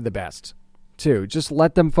probably for the best too. Just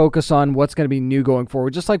let them focus on what's going to be new going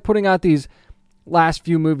forward. Just like putting out these last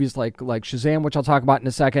few movies like Shazam, which I'll talk about in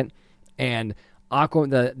a second, and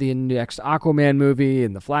the next Aquaman movie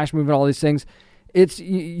and the Flash movie and all these things. It's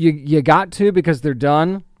you got to, because they're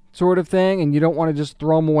done, sort of thing, and you don't want to just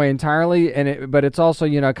throw them away entirely. But it's also,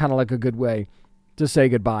 kind of like a good way to say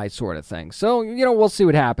goodbye, sort of thing. So, we'll see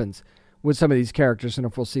what happens with some of these characters and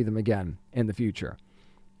if we'll see them again in the future.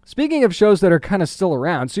 Speaking of shows that are kind of still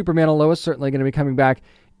around, Superman and Lois certainly going to be coming back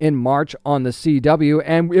in March on the CW,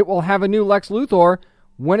 and it will have a new Lex Luthor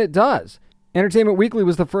when it does. Entertainment Weekly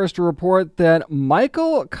was the first to report that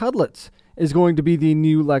Michael Cudlitz is going to be the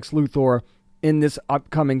new Lex Luthor in this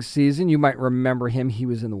upcoming season. You might remember him. He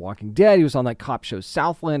was in The Walking Dead. He was on that cop show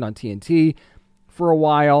Southland on TNT for a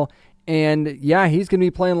while. And yeah, he's going to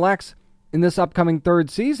be playing Lex in this upcoming third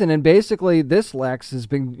season. And basically this Lex has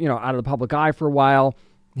been, out of the public eye for a while.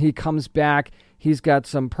 He comes back. He's got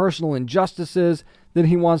some personal injustices that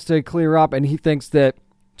he wants to clear up. And he thinks that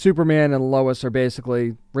Superman and Lois are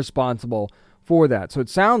basically responsible for that. So it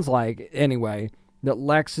sounds like, anyway, that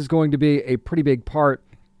Lex is going to be a pretty big part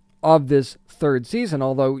of this third season,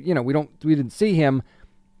 although, we didn't see him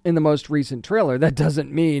in the most recent trailer. That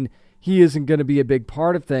doesn't mean he isn't going to be a big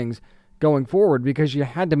part of things going forward, because you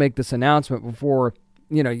had to make this announcement before,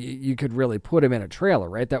 you could really put him in a trailer,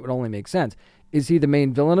 right? That would only make sense. Is he the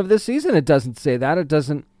main villain of this season? It doesn't say that. It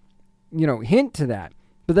doesn't, hint to that.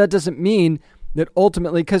 But that doesn't mean that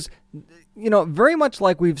ultimately, because, very much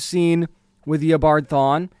like we've seen with Eobard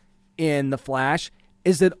Thawne in The Flash,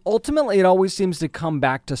 is that ultimately it always seems to come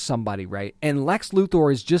back to somebody, right? And Lex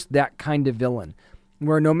Luthor is just that kind of villain,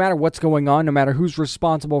 where no matter what's going on, no matter who's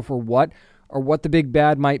responsible for what, or what the big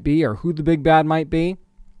bad might be, or who the big bad might be,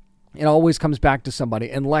 it always comes back to somebody.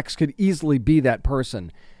 And Lex could easily be that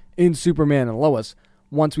person in Superman and Lois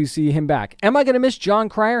once we see him back. Am I going to miss John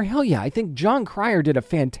Cryer? Hell yeah. I think John Cryer did a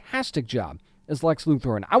fantastic job as Lex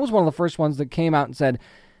Luthor. And I was one of the first ones that came out and said,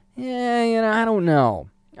 yeah, I don't know.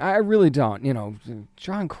 I really don't.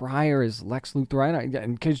 John Cryer is Lex Luthor.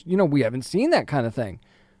 Because, we haven't seen that kind of thing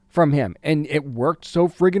from him. And it worked so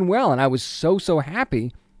friggin' well. And I was so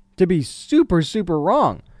happy to be super, super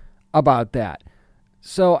wrong about that.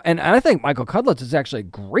 So, and I think Michael Cudlitz is actually a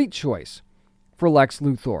great choice for Lex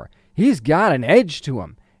Luthor. He's got an edge to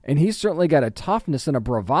him. And he's certainly got a toughness and a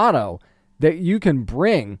bravado that you can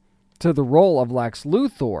bring to the role of Lex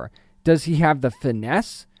Luthor. Does he have the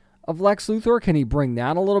finesse of Lex Luthor? Can he bring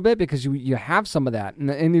that a little bit? Because you have some of that,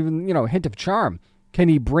 and even, a hint of charm. Can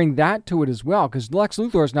he bring that to it as well? Because Lex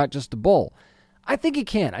Luthor is not just a bull. I think he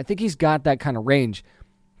can. I think he's got that kind of range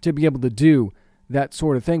to be able to do that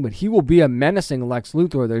sort of thing. But he will be a menacing Lex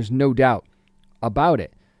Luthor. There's no doubt about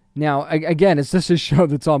it. Now, again, is this a show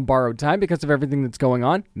that's on borrowed time because of everything that's going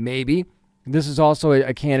on? Maybe. This is also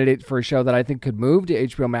a candidate for a show that I think could move to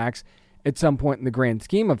HBO Max at some point in the grand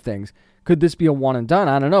scheme of things. Could this be a one and done?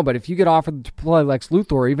 I don't know. But if you get offered to play Lex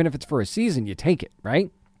Luthor, even if it's for a season, you take it,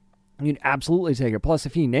 right? You'd absolutely take it. Plus,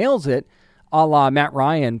 if he nails it, a la Matt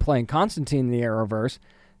Ryan playing Constantine in the Arrowverse,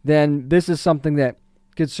 then this is something that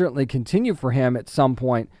could certainly continue for him at some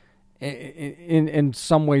point in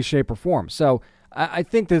some way, shape, or form. So I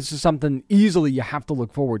think this is something easily you have to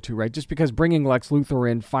look forward to, right? Just because bringing Lex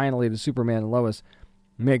Luthor in finally to Superman and Lois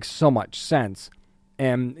makes so much sense.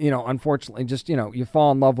 And, unfortunately, just, you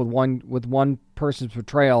fall in love with one person's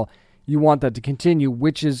portrayal. You want that to continue,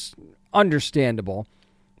 which is understandable.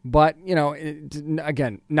 But,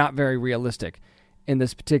 again, not very realistic in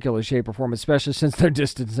this particular shape or form, especially since they're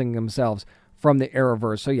distancing themselves from the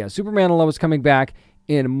Arrowverse. So, yeah, Superman and Lois coming back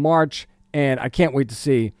in March, and I can't wait to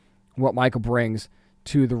see what Michael brings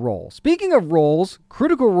to the role. Speaking of roles,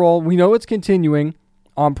 Critical Role, we know it's continuing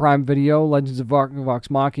on Prime Video. Legends of Vox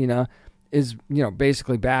Machina is,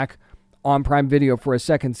 basically back on Prime Video for a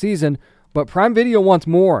second season, but Prime Video wants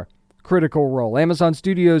more Critical Role. Amazon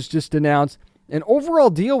Studios just announced an overall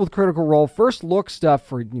deal with Critical Role, first look stuff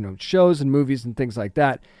for, shows and movies and things like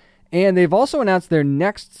that. And they've also announced their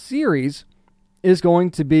next series is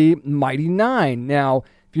going to be Mighty Nine. Now,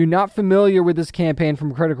 if you're not familiar with this campaign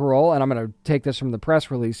from Critical Role, and I'm going to take this from the press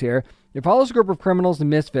release here, it follows a group of criminals and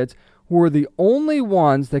misfits who are the only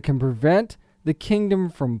ones that can prevent the kingdom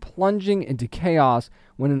from plunging into chaos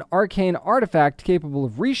when an arcane artifact capable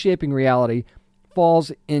of reshaping reality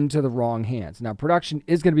falls into the wrong hands. Now, production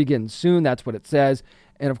is going to begin soon. That's what it says.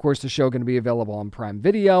 And, of course, the show is going to be available on Prime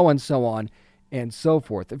Video and so on and so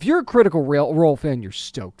forth. If you're a Critical Role fan, you're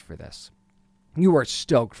stoked for this. You are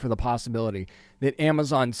stoked for the possibility that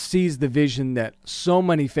Amazon sees the vision that so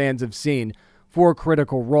many fans have seen for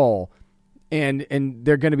Critical Role, and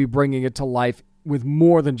they're going to be bringing it to life with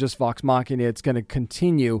more than just Vox Machina. It's going to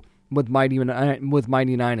continue with Mighty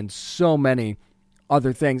Nine and so many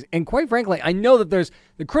other things. And quite frankly, I know that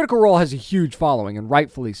the Critical Role has a huge following, and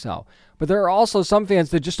rightfully so. But there are also some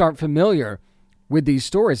fans that just aren't familiar with these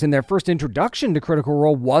stories. And their first introduction to Critical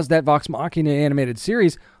Role was that Vox Machina animated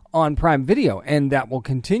series on Prime Video. And that will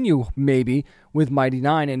continue maybe with Mighty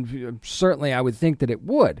Nine. And certainly I would think that it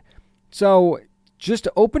would. So just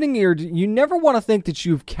opening you never want to think that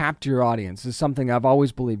you've capped your audience is something I've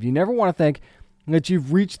always believed. You never want to think that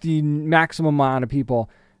you've reached the maximum amount of people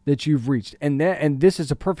that you've reached. And this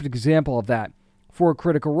is a perfect example of that for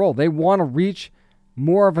Critical Role. They want to reach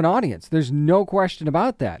more of an audience. There's no question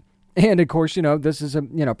about that. And of course, this is a,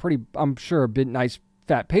 pretty, I'm sure, a bit nice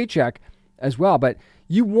fat paycheck as well. But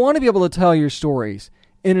you want to be able to tell your stories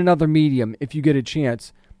in another medium if you get a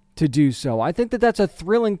chance to do so. I think that that's a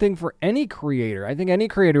thrilling thing for any creator. I think any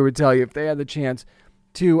creator would tell you if they had the chance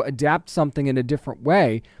to adapt something in a different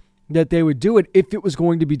way, that they would do it if it was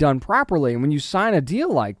going to be done properly. And when you sign a deal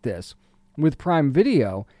like this with Prime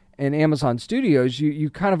Video and Amazon Studios, you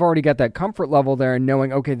kind of already got that comfort level there and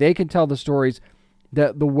knowing, okay, they can tell the stories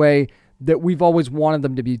that the way that we've always wanted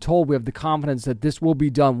them to be told. We have the confidence that this will be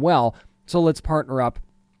done well. So let's partner up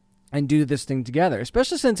and do this thing together,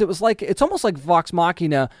 especially since it's almost like Vox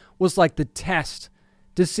Machina was like the test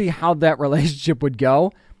to see how that relationship would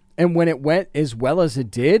go. And when it went as well as it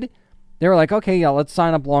did, they were like, okay, yeah, let's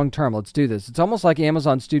sign up long term. Let's do this. It's almost like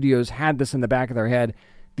Amazon Studios had this in the back of their head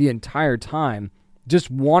the entire time, just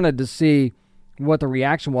wanted to see what the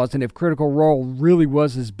reaction was. And if Critical Role really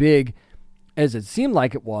was as big as it seemed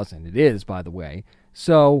like it was, and it is, by the way.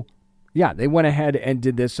 So yeah, they went ahead and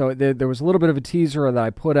did this. So there was a little bit of a teaser that I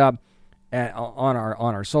put up on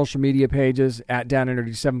our social media pages at Down and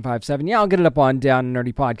Nerdy 757. Yeah, I'll get it up on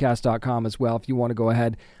downandnerdypodcast.com as well if you want to go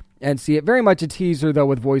ahead and see it. Very much a teaser, though,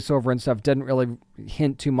 with voiceover and stuff. Doesn't really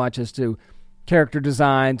hint too much as to character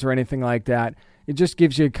designs or anything like that. It just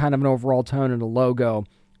gives you kind of an overall tone and a logo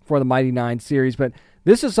for the Mighty Nine series. But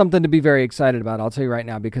this is something to be very excited about, I'll tell you right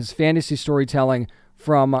now, because fantasy storytelling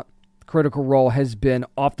from Critical Role has been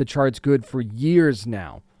off the charts good for years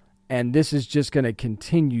now. And this is just going to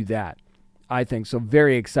continue that, I think. So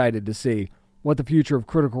very excited to see what the future of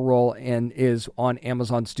Critical Role is on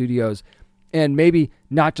Amazon Studios. And maybe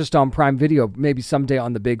not just on Prime Video, but maybe someday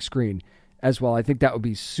on the big screen as well. I think that would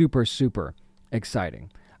be super, super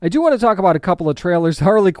exciting. I do want to talk about a couple of trailers.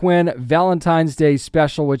 Harley Quinn Valentine's Day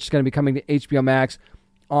special, which is going to be coming to HBO Max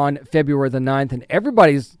on February the 9th. And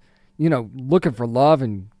everybody's, looking for love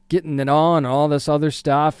and getting it on and all this other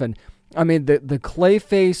stuff. And I mean, the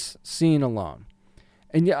Clayface scene alone.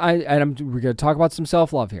 And we're going to talk about some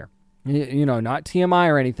self-love here. Not TMI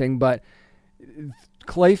or anything, but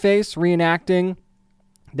Clayface reenacting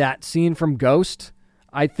that scene from Ghost,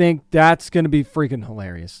 I think that's going to be freaking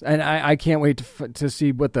hilarious. And I can't wait to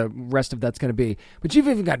see what the rest of that's going to be. But you've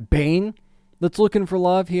even got Bane that's looking for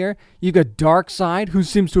love here. You've got Darkseid, who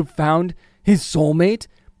seems to have found his soulmate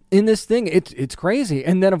in this thing. It's crazy.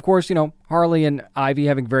 And then, of course, Harley and Ivy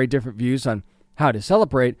having very different views on how to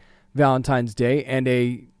celebrate Valentine's Day, and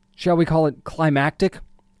a, shall we call it, climactic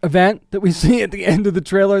event that we see at the end of the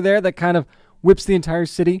trailer there that kind of whips the entire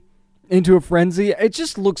city into a frenzy. It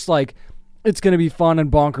just looks like it's going to be fun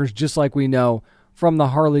and bonkers, just like we know from the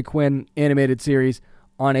Harley Quinn animated series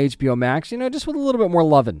on HBO Max, just with a little bit more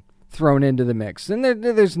loving thrown into the mix. And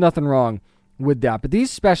there's nothing wrong with that. But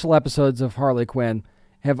these special episodes of Harley Quinn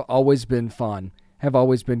have always been fun, have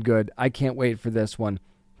always been good. I can't wait for this one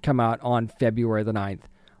come out on February the 9th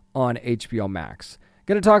on HBO Max.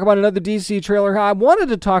 Going to talk about another DC trailer. I wanted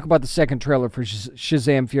to talk about the second trailer for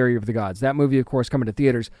Shazam! Fury of the Gods. That movie, of course, coming to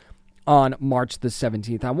theaters on March the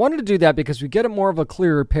 17th. I wanted to do that because we get a more of a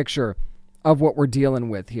clearer picture of what we're dealing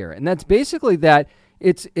with here. And that's basically that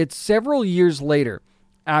it's several years later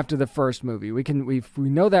after the first movie. We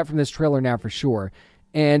know that from this trailer now for sure.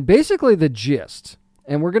 And basically the gist,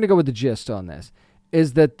 and we're going to go with the gist on this,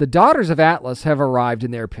 is that the Daughters of Atlas have arrived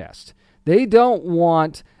and they're pissed. They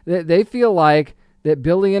feel like that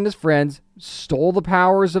Billy and his friends stole the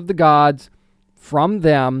powers of the gods from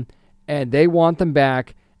them, and they want them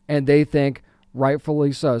back, and they think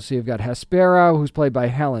rightfully so. So you've got Hespera, who's played by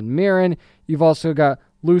Helen Mirren. You've also got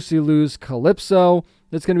Lucy Liu's Calypso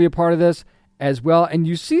that's going to be a part of this as well. And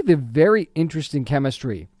you see the very interesting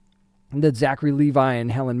chemistry that Zachary Levi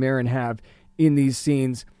and Helen Mirren have in these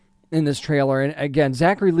scenes in this trailer. And again,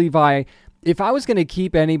 Zachary Levi, if I was going to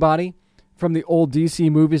keep anybody from the old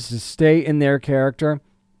DC movies to stay in their character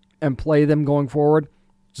and play them going forward,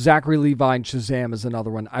 Zachary Levi and Shazam is another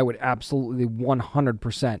one. I would absolutely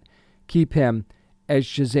 100% keep him as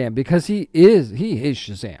Shazam because he is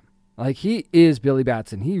Shazam. Like, he is Billy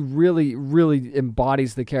Batson. He really, really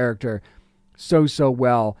embodies the character so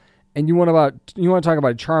well. And you want to talk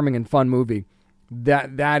about a charming and fun movie.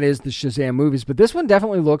 That is the Shazam movies. But this one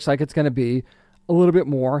definitely looks like it's going to be a little bit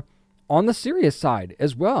more on the serious side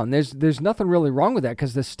as well. And there's nothing really wrong with that,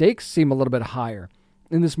 because the stakes seem a little bit higher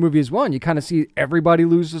in this movie as well. And you kind of see everybody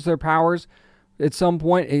loses their powers at some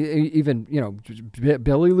point. Even,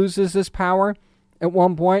 Billy loses his power at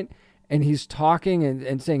one point, and he's talking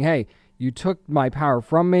and saying, hey, you took my power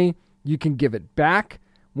from me, you can give it back,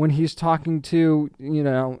 when he's talking to,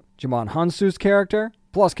 Djimon Hounsou's character.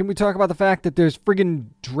 Plus, can we talk about the fact that there's friggin'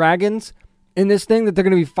 dragons in this thing, that they're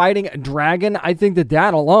going to be fighting a dragon? I think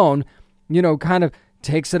that alone, kind of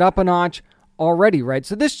takes it up a notch already, right?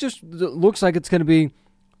 So this just looks like it's going to be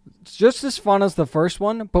just as fun as the first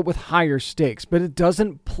one, but with higher stakes. But it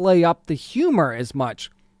doesn't play up the humor as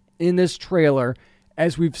much in this trailer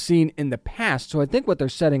as we've seen in the past. So I think what they're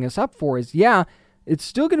setting us up for is, yeah, it's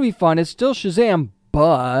still going to be fun. It's still Shazam,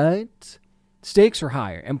 but stakes are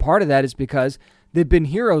higher. And part of that is because they've been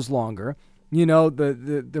heroes longer.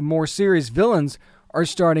 The more serious villains are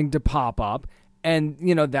starting to pop up. And,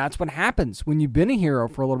 that's what happens when you've been a hero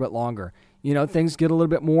for a little bit longer. Things get a little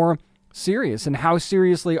bit more serious. And how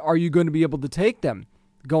seriously are you going to be able to take them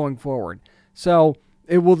going forward? So,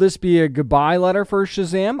 will this be a goodbye letter for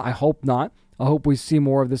Shazam? I hope not. I hope we see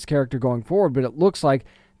more of this character going forward. But it looks like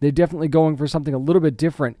they're definitely going for something a little bit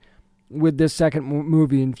different with this second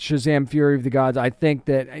movie in Shazam! Fury of the Gods. I think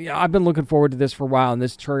that I've been looking forward to this for a while, and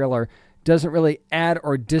this trailer doesn't really add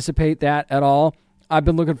or dissipate that at all. I've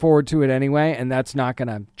been looking forward to it anyway, and that's not going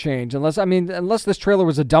to change unless this trailer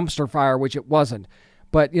was a dumpster fire, which it wasn't.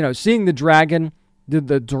 But seeing the dragon,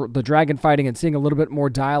 the dragon fighting, and seeing a little bit more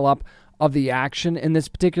dial up of the action in this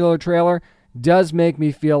particular trailer does make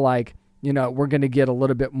me feel like we're going to get a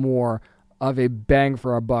little bit more of a bang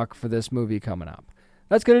for our buck for this movie coming up.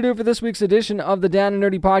 That's going to do it for this week's edition of the Down and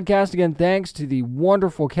Nerdy Podcast. Again, thanks to the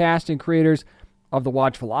wonderful cast and creators of The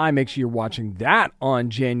Watchful Eye. Make sure you're watching that on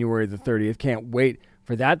January the 30th. Can't wait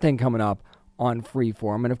for that thing coming up on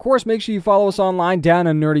Freeform. And, of course, make sure you follow us online,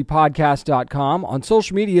 downandnerdypodcast.com, on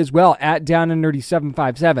social media as well, at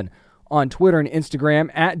downandnerdy757, on Twitter and Instagram,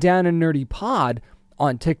 at downandnerdypod,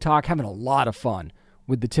 on TikTok. Having a lot of fun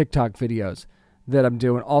with the TikTok videos that I'm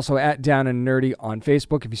doing. Also, at Down and Nerdy on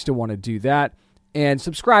Facebook, if you still want to do that. And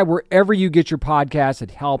subscribe wherever you get your podcasts.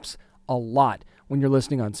 It helps a lot when you're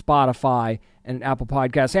listening on Spotify and Apple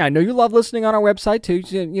Podcasts. Hey, I know you love listening on our website too.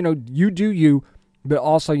 You do you, but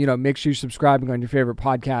also, make sure you're subscribing on your favorite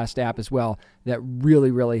podcast app as well. That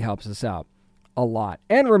really, really helps us out a lot.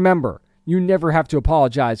 And remember, you never have to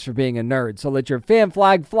apologize for being a nerd. So let your fan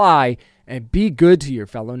flag fly and be good to your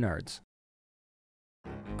fellow nerds.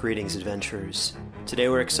 Greetings, adventurers. Today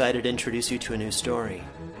we're excited to introduce you to a new story.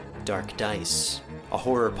 Dark Dice, a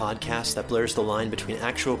horror podcast that blurs the line between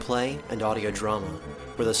actual play and audio drama,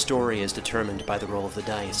 where the story is determined by the roll of the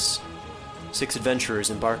dice. 6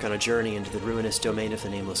 adventurers embark on a journey into the ruinous domain of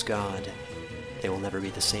the Nameless God. They will never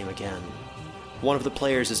be the same again. One of the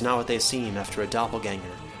players is not what they seem after a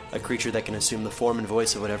doppelganger, a creature that can assume the form and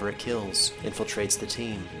voice of whatever it kills, infiltrates the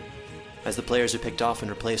team. As the players are picked off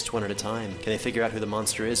and replaced one at a time, can they figure out who the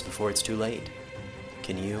monster is before it's too late?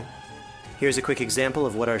 Can you? Here's a quick example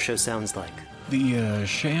of what our show sounds like. The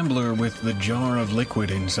shambler with the jar of liquid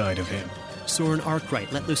inside of him. Soren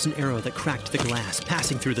Arkwright let loose an arrow that cracked the glass,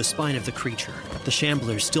 passing through the spine of the creature. The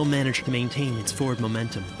shambler still managed to maintain its forward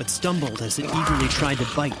momentum, but stumbled as it eagerly tried to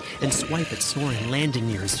bite and swipe at Soren, landing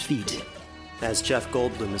near his feet. As Jeff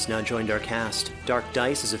Goldblum has now joined our cast, Dark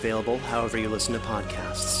Dice is available however you listen to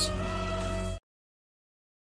podcasts.